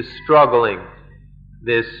struggling,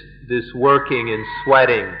 this working and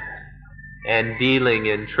sweating and dealing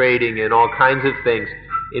and trading and all kinds of things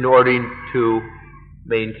in order to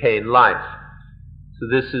maintain life. So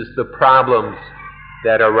this is the problems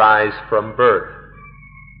that arise from birth.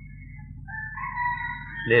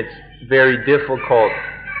 And it's very difficult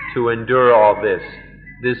to endure all this.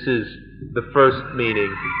 This is the first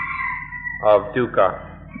meaning of dukkha,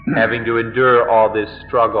 having to endure all this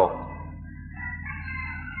struggle.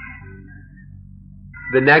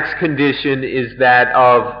 The next condition is that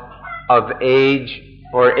of age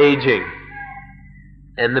or aging.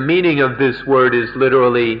 And the meaning of this word is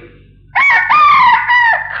literally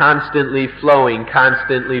constantly flowing,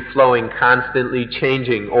 constantly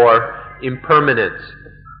changing, or impermanence.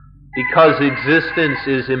 Because existence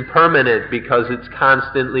is impermanent, because it's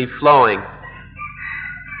constantly flowing,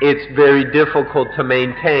 it's very difficult to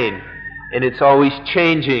maintain, and it's always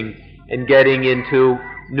changing and getting into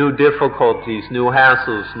new difficulties, new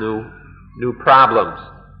hassles, new problems.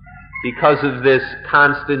 Because of this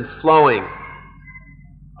constant flowing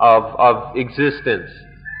of existence,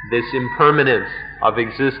 this impermanence of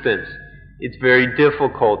existence, it's very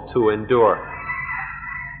difficult to endure.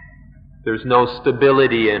 There's no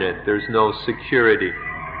stability in it. There's no security.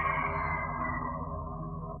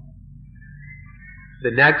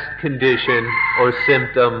 The next condition or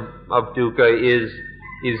symptom of dukkha is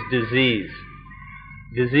disease.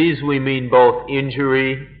 Disease, we mean both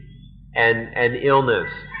injury and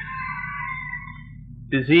illness.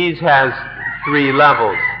 Disease has three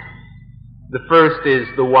levels. The first is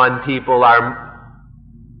the one people are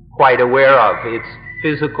quite aware of. It's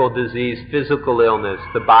physical disease, physical illness.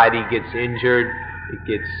 The body gets injured, it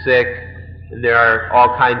gets sick, and there are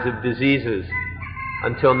all kinds of diseases.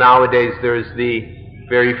 Until nowadays, there's the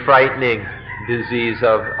very frightening disease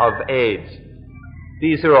of AIDS.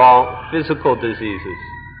 These are all physical diseases.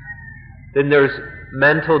 Then there's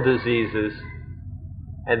mental diseases,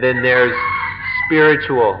 and then there's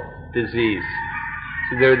spiritual disease.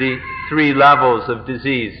 So there are the three levels of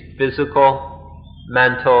disease: physical,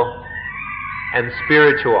 mental, and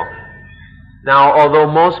spiritual. Now, although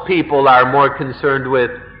most people are more concerned with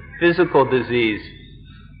physical disease,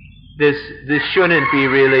 this shouldn't be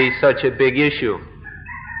really such a big issue,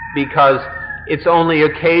 because it's only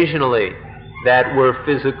occasionally that we're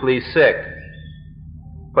physically sick.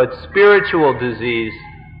 But spiritual disease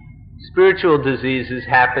is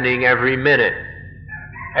happening every minute.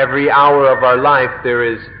 Every hour of our life there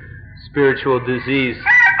is spiritual disease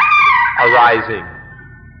arising.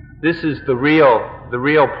 This is the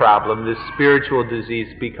real problem, this spiritual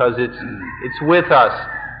disease, because it's with us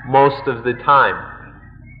most of the time.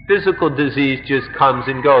 Physical disease just comes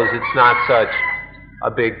and goes. It's not such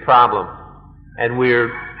a big problem. And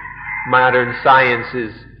modern science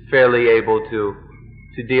is fairly able to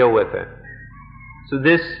deal with it. So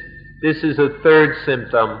this is a third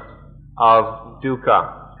symptom of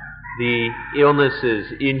dukkha, the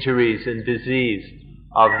illnesses, injuries, and disease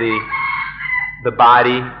of the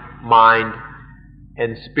body, mind,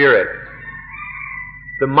 and spirit.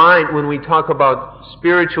 The mind, when we talk about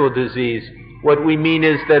spiritual disease, what we mean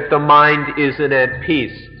is that the mind isn't at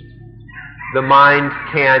peace. The mind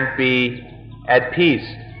can't be at peace.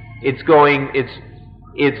 It's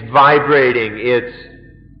vibrating, it's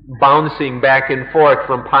bouncing back and forth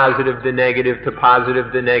from positive to negative to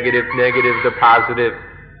positive to negative, negative to positive.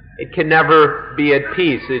 It can never be at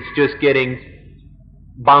peace. It's just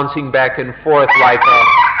bouncing back and forth like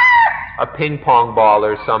a ping pong ball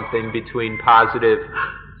or something between positive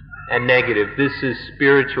and negative. This is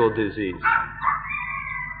spiritual disease.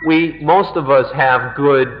 Most of us have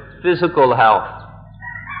good physical health,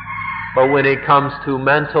 but when it comes to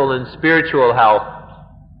mental and spiritual health,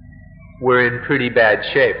 we're in pretty bad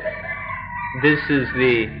shape. This is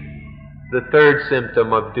the third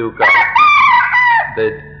symptom of dukkha,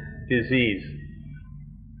 the disease.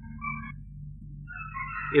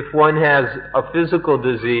 If one has a physical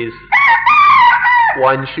disease,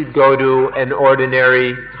 one should go to an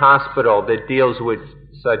ordinary hospital that deals with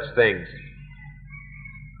such things.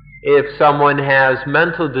 If someone has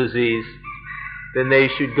mental disease, then they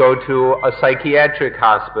should go to a psychiatric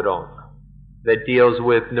hospital that deals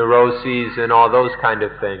with neuroses and all those kind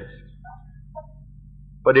of things.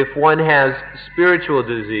 But if one has spiritual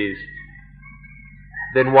disease,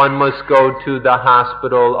 then one must go to the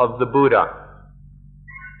hospital of the Buddha.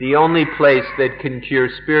 The only place that can cure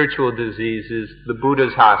spiritual disease is the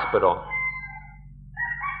Buddha's hospital.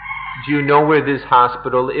 Do you know where this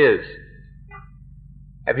hospital is?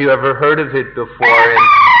 Have you ever heard of it before, and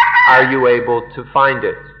are you able to find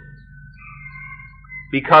it?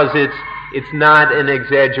 Because it's not an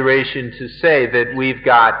exaggeration to say that we've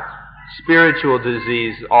got spiritual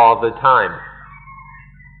disease all the time.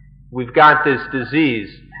 We've got this disease.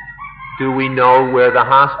 Do we know where the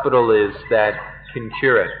hospital is that can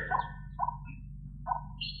cure it?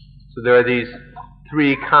 So there are these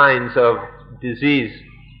three kinds of disease,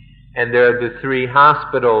 and there are the three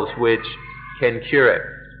hospitals which can cure it.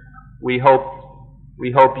 We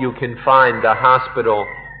hope you can find the hospital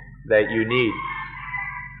that you need.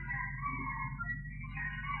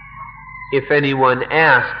 If anyone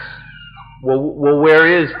asks, well, where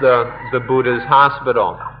is the Buddha's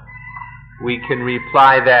hospital? We can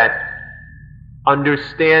reply that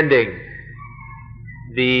understanding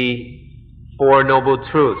the Four Noble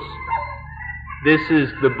Truths, this is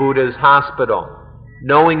the Buddha's hospital.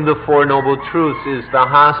 Knowing the Four Noble Truths is the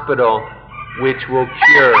hospital which will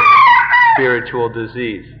cure spiritual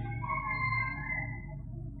disease.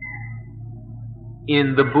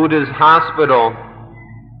 In the Buddha's hospital,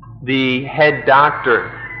 the head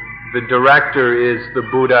doctor, the director, is the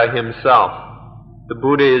Buddha himself. The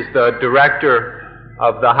Buddha is the director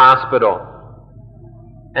of the hospital.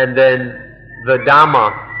 And then the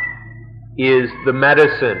Dhamma is the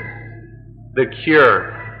medicine, the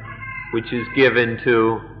cure, which is given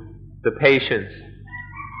to the patients.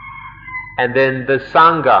 And then the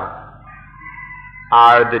Sangha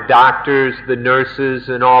are the doctors, the nurses,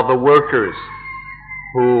 and all the workers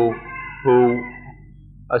who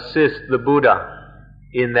assist the Buddha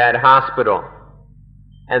in that hospital.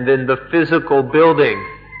 And then the physical building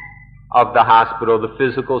of the hospital, the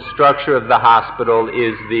physical structure of the hospital,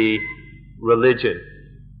 is the religion.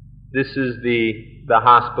 This is the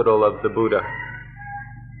hospital of the Buddha.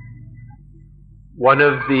 One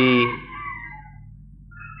of the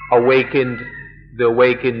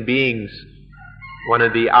awakened beings, one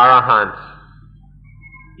of the Arahants,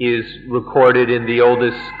 is recorded in the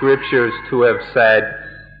oldest scriptures to have said,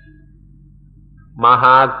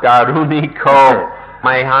 Mahakaruniko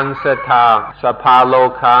Mahangsata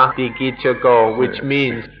Sapaloka Dikichako, which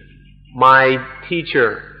means, my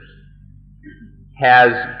teacher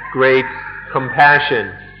has great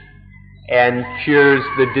compassion and cures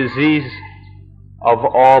the disease of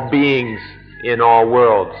all beings in all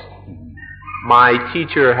worlds. My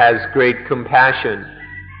teacher has great compassion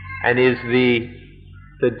and is the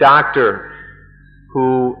doctor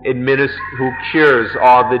who cures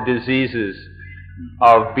all the diseases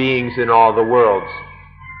of beings in all the worlds.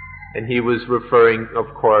 And he was referring,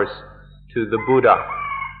 of course, to the Buddha.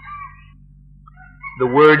 The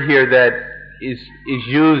word here that is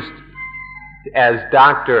used as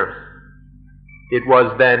doctor, it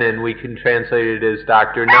was then, and we can translate it as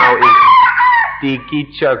doctor now, is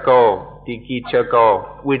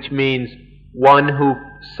Dikichako, which means one who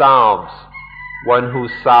solves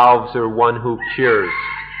or one who cures,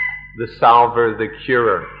 the solver, the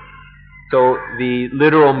curer. So the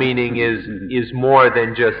literal meaning is more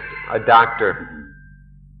than just a doctor.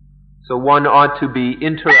 So one ought to be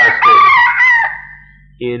interested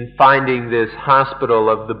in finding this hospital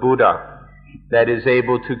of the Buddha that is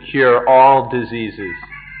able to cure all the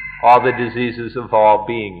diseases of all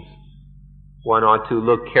beings. One ought to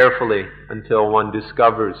look carefully until one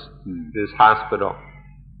discovers this hospital.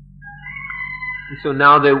 And so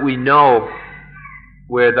now that we know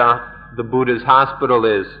where the Buddha's hospital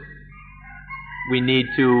is, we need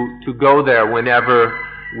to go there whenever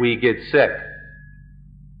we get sick.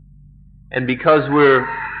 And because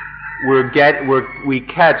we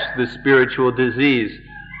catch the spiritual disease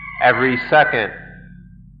every second,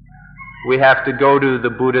 we have to go to the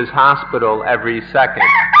Buddha's hospital every second.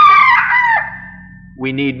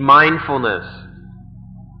 We need mindfulness.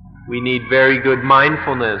 We need very good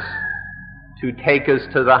mindfulness to take us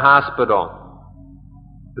to the hospital,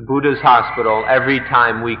 the Buddha's hospital, every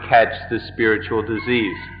time we catch the spiritual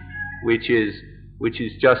disease, which is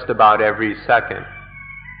just about every second.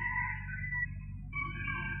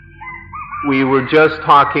 We were just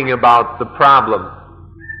talking about the problem,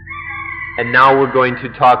 and now we're going to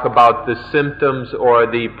talk about the symptoms or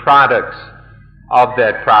the products of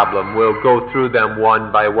that problem. We'll go through them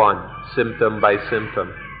one by one, symptom by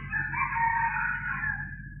symptom.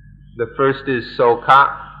 The first is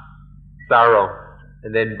sokha, sorrow,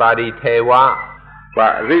 and then baditewa,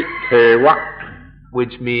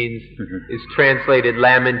 which means, is translated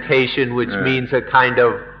lamentation, which means a kind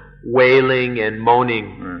of wailing and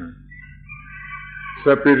moaning.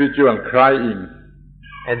 Spiritual crying.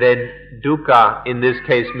 And then dukkha, in this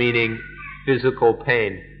case meaning physical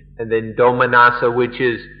pain. And then domanassa, which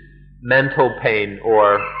is mental pain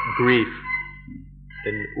or grief.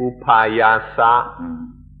 And upayasa,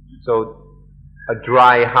 so a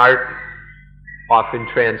dry heart, often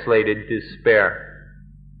translated despair.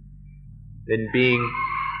 Then being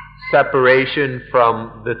separation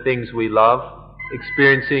from the things we love,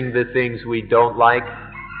 experiencing the things we don't like,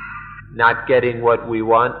 not getting what we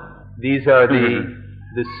want. These are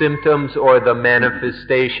the symptoms or the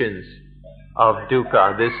manifestations of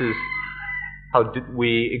dukkha. This is how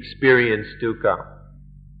we experience dukkha.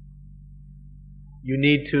 You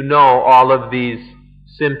need to know all of these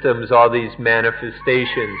symptoms, all these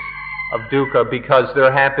manifestations of dukkha, because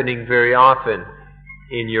they're happening very often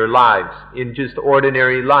in your lives, in just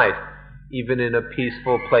ordinary life. Even in a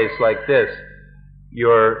peaceful place like this,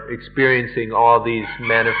 you're experiencing all these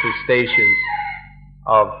manifestations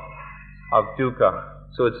of dukkha.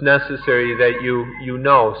 So it's necessary that you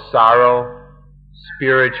know sorrow,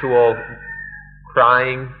 spiritual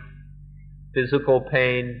crying, physical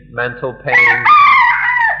pain, mental pain,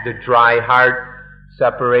 the dry heart,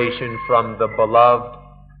 separation from the beloved,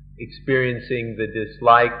 experiencing the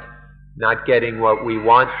disliked, not getting what we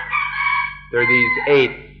want. There are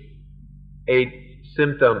these eight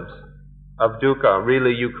symptoms of dukkha.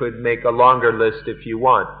 Really, you could make a longer list if you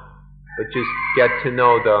want, but just get to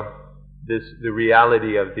know the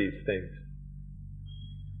reality of these things.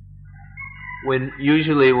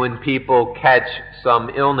 Usually when people catch some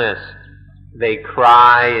illness, they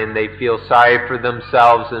cry and they feel sorry for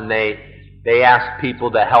themselves, and they ask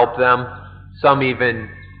people to help them. Some even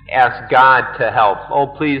ask God to help. Oh,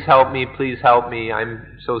 please help me,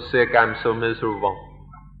 I'm so sick, I'm so miserable.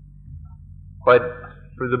 But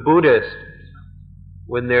for the Buddhist,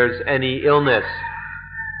 when there's any illness,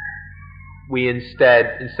 we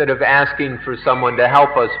instead of asking for someone to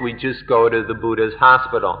help us, we just go to the Buddha's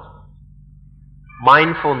hospital.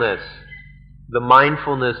 Mindfulness, the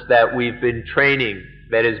mindfulness that we've been training,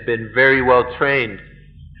 that has been very well trained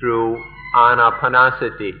through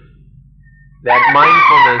anapanasati, that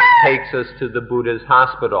mindfulness takes us to the Buddha's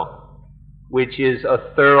hospital, which is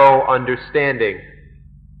a thorough understanding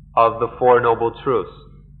of the Four Noble Truths.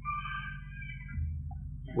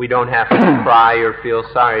 We don't have to cry or feel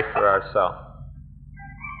sorry for ourselves.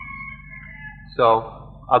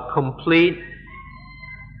 So, a complete,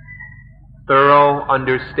 thorough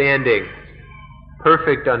understanding,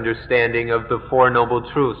 perfect understanding of the Four Noble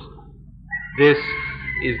Truths. This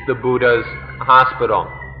is the Buddha's hospital.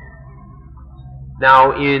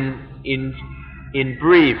 Now, in In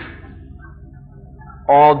brief,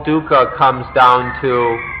 all dukkha comes down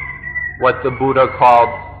to what the Buddha called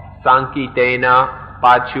Sankitena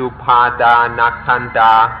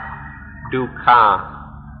Pachupadanakanda dukkha,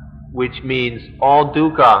 which means all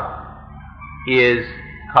dukkha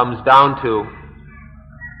comes down to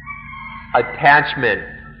attachment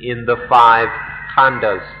in the 5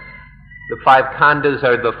 khandhas. The 5 khandhas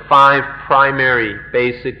are the 5 primary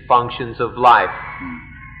basic functions of life: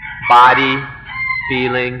 body,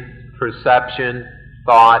 feeling, perception,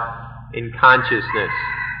 thought, and consciousness.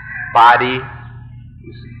 Body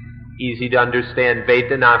is easy to understand.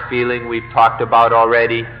 Vedana, feeling, we've talked about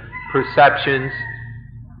already. Perceptions,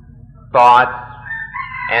 thought,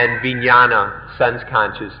 and vijnana, sense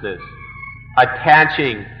consciousness.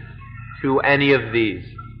 Attaching to any of these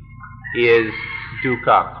is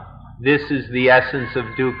dukkha. This is the essence of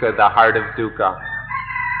dukkha, the heart of dukkha.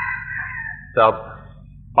 The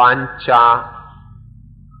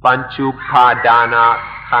panchupadana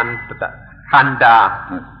khanda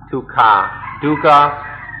dukkha. Dukkha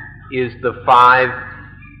is the 5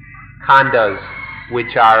 khandhas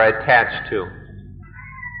which are attached to.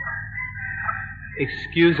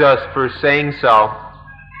 Excuse us for saying so,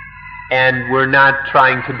 and we're not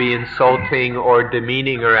trying to be insulting or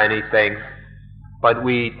demeaning or anything, but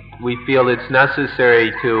we feel it's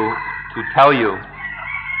necessary to tell you,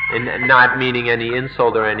 and not meaning any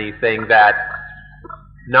insult or anything, that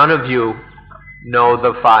none of you know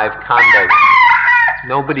the 5 khandhas.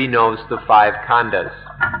 Nobody knows the 5 khandhas.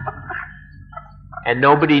 And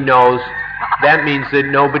nobody knows, that means that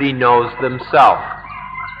nobody knows themselves.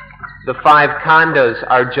 The 5 khandhas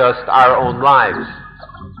are just our own lives.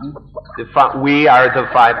 We are the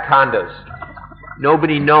 5 khandhas.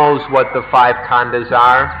 Nobody knows what the 5 khandhas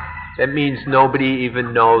are. That means nobody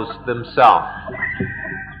even knows themselves.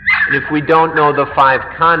 And if we don't know the 5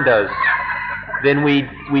 khandhas, then we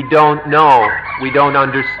don't know, we don't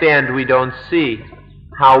understand, we don't see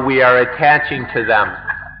how we are attaching to them.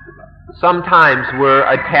 Sometimes we're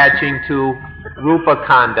attaching to rupa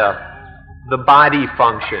khandha, the body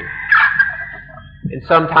function. And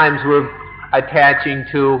sometimes we're attaching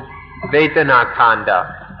to vedana khandha,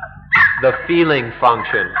 the feeling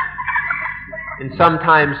function. And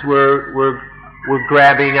sometimes we're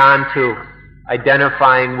grabbing onto,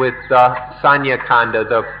 identifying with the sanya khandha,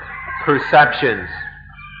 the perceptions,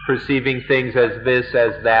 perceiving things as this,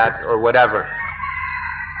 as that, or whatever.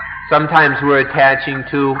 Sometimes we're attaching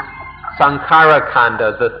to sankhara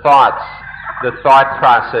khandha, the thoughts, the thought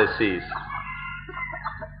processes.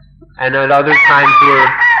 And at other times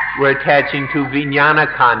we're attaching to vijnana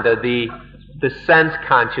khandha, the sense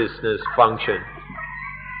consciousness function.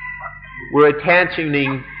 We're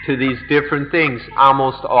attaching to these different things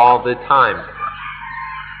almost all the time.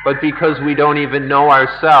 But because we don't even know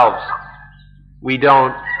ourselves, we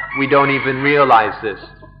don't even realize this.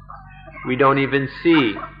 We don't even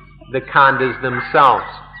see the khandhas themselves.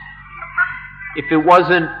 If it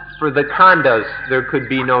wasn't for the khandhas, there could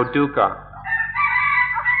be no dukkha.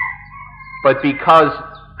 But the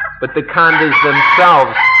khandhas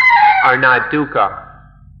themselves are not dukkha.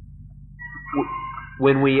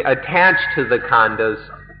 When we attach to the khandhas,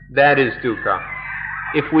 that is dukkha.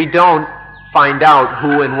 If we don't find out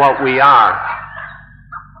who and what we are,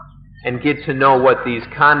 and get to know what these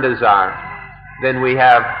khandhas are, then we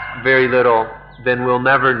have very little, then we'll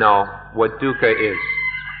never know what dukkha is,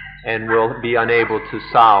 and we'll be unable to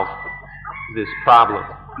solve this problem.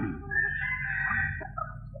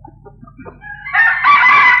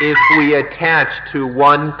 If we attach to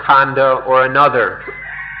one khandha or another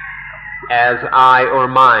as I or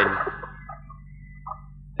mine,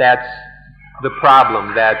 that's the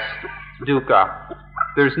problem, that's dukkha.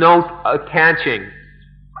 There's no attaching,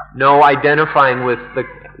 no identifying with the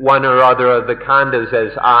one or other of the khandhas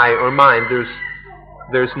as I or mine.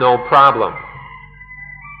 There's no problem.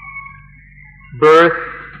 Birth,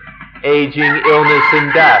 aging, illness,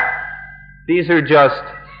 and death. These are just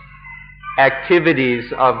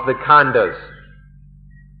activities of the khandhas.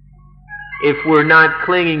 If we're not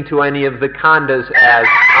clinging to any of the khandhas as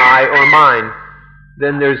I or mine,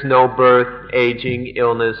 then there's no birth, aging,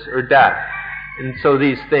 illness, or death. And so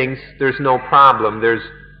these things, there's no problem. There's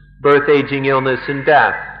birth, aging, illness, and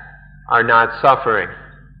death are not suffering.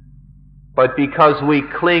 But because we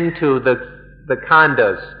cling to the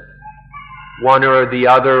khandhas, one or the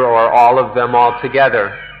other or all of them all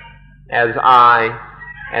together, as I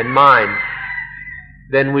and mine,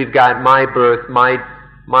 then we've got my birth, my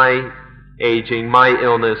aging, my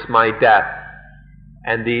illness, my death,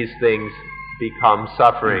 and these things become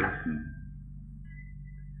suffering.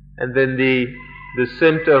 And then the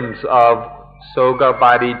symptoms of soga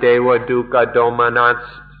badi deva dukkha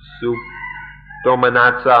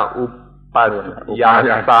domanatsa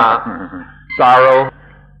upayasa,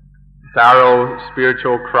 sorrow,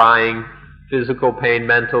 spiritual crying, physical pain,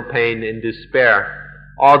 mental pain, and despair.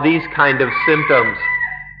 All these kind of symptoms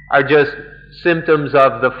are just symptoms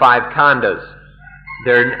of the five khandhas.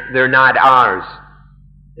 They're not ours.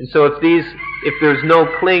 And so if there's no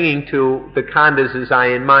clinging to the khandhas as I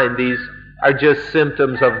in mind, these are just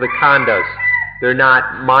symptoms of the khandhas. They're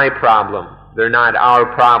not my problem. They're not our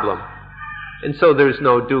problem. And so there's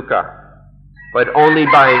no dukkha. But only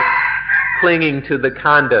by clinging to the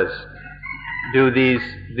khandhas do these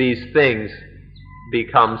things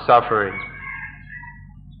become suffering.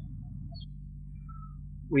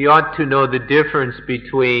 We ought to know the difference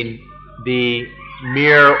between the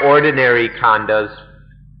mere ordinary khandhas,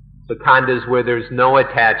 the khandhas where there's no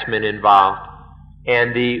attachment involved,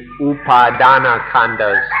 and the upadana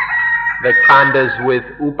khandhas, the khandhas with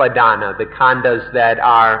upadana, the khandhas that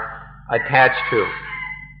are attached to.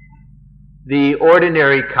 The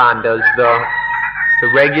ordinary khandhas, the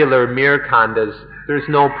regular mere khandhas, there's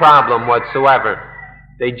no problem whatsoever.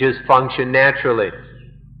 They just function naturally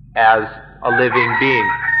as a living being.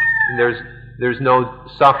 And there's no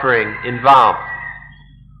suffering involved.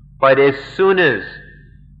 But as soon as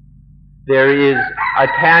there is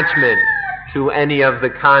attachment to any of the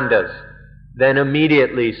khandhas, then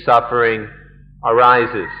immediately suffering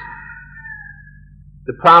arises.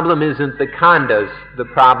 The problem isn't the khandhas, the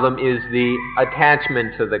problem is the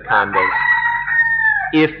attachment to the khandhas.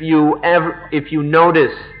 If you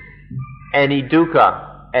notice any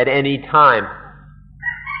dukkha at any time,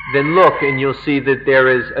 then look and you'll see that there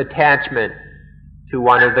is attachment to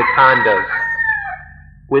one of the khandhas.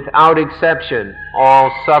 Without exception,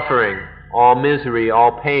 all suffering, all misery,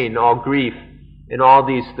 all pain, all grief, and all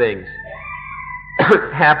these things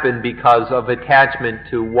happen because of attachment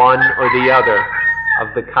to one or the other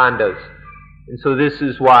of the khandhas. And so this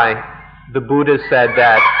is why the Buddha said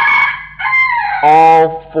that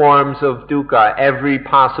all forms of dukkha, every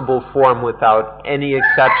possible form without any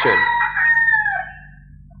exception,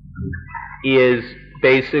 is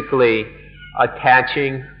basically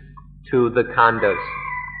attaching to the khandhas.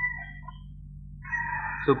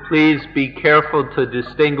 So please be careful to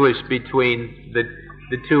distinguish between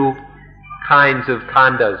the two kinds of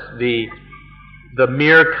khandhas, the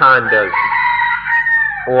mere khandhas,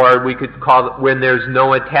 or we could call it when there's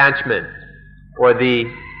no attachment, or the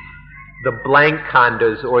blank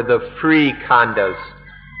khandhas or the free khandhas,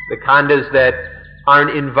 the khandhas that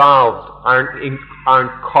aren't involved,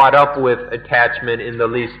 aren't caught up with attachment in the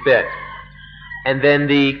least bit. And then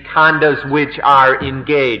the khandhas which are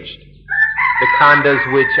engaged, the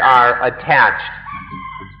khandhas which are attached,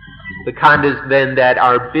 the khandhas then that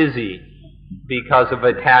are busy because of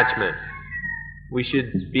attachment. We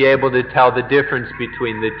should be able to tell the difference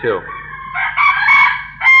between the two.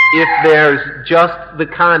 If there's just the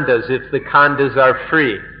khandhas, if the khandhas are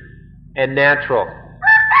free and natural,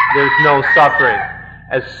 there's no suffering.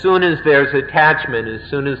 As soon as there's attachment, as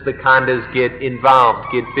soon as the khandhas get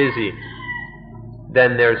involved, get busy,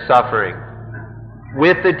 then there's suffering.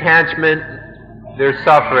 With attachment, there's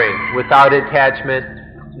suffering. Without attachment,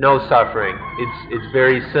 no suffering. It's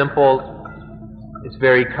very simple. It's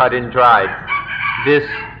very cut and dried. This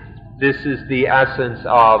is the essence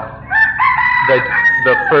of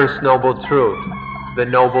the first noble truth, the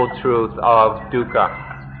noble truth of dukkha.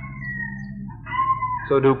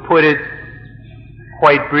 So to put it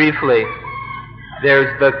quite briefly,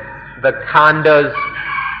 there's the khandhas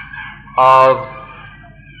of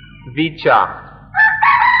vicca,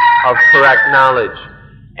 of correct knowledge,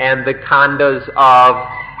 and the khandhas of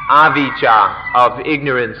avicca, of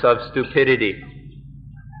ignorance, of stupidity.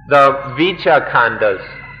 The vicca khandhas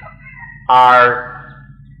are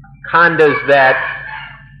khandhas that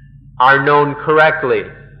are known correctly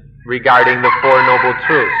regarding the Four Noble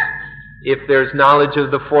Truths. If there's knowledge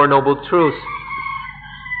of the Four Noble Truths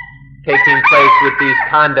taking place with these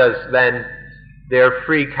khandhas, then they're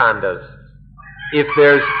free khandhas. If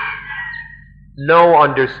there's no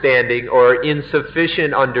understanding or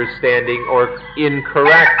insufficient understanding or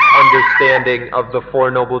incorrect understanding of the Four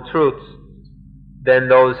Noble Truths, then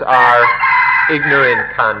those are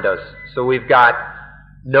ignorant khandhas. So we've got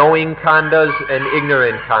knowing khandhas and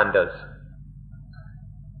ignorant khandhas.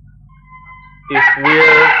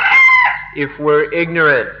 If we're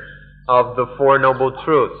ignorant of the Four Noble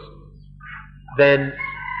Truths, then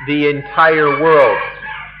the entire world,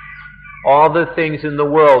 all the things in the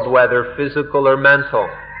world, whether physical or mental,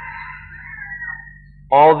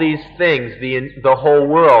 all these things, the whole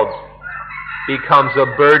world becomes a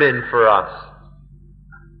burden for us.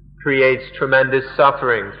 creates tremendous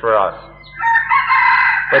suffering for us.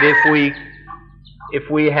 But if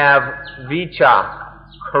we have vicca,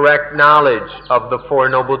 correct knowledge of the Four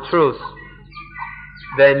Noble Truths,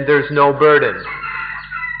 then there's no burden.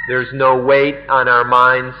 There's no weight on our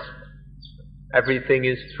minds. Everything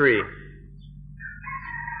is free.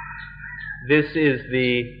 This is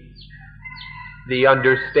the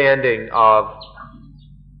understanding of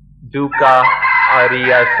dukkha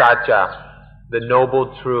Ariya-Sacca, the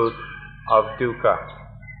noble truth of dukkha.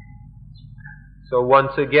 So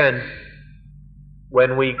once again,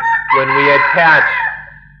 when we attach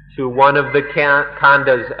to one of the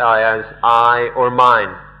khandhas as I or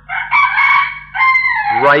mine,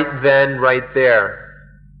 right then, right there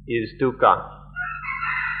is dukkha.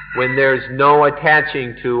 When there's no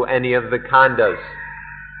attaching to any of the khandhas,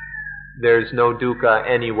 there's no dukkha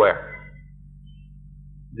anywhere.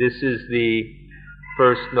 This is the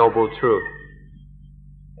first noble truth.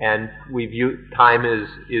 And time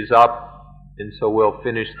is up, and so we'll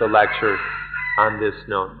finish the lecture on this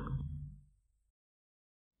note.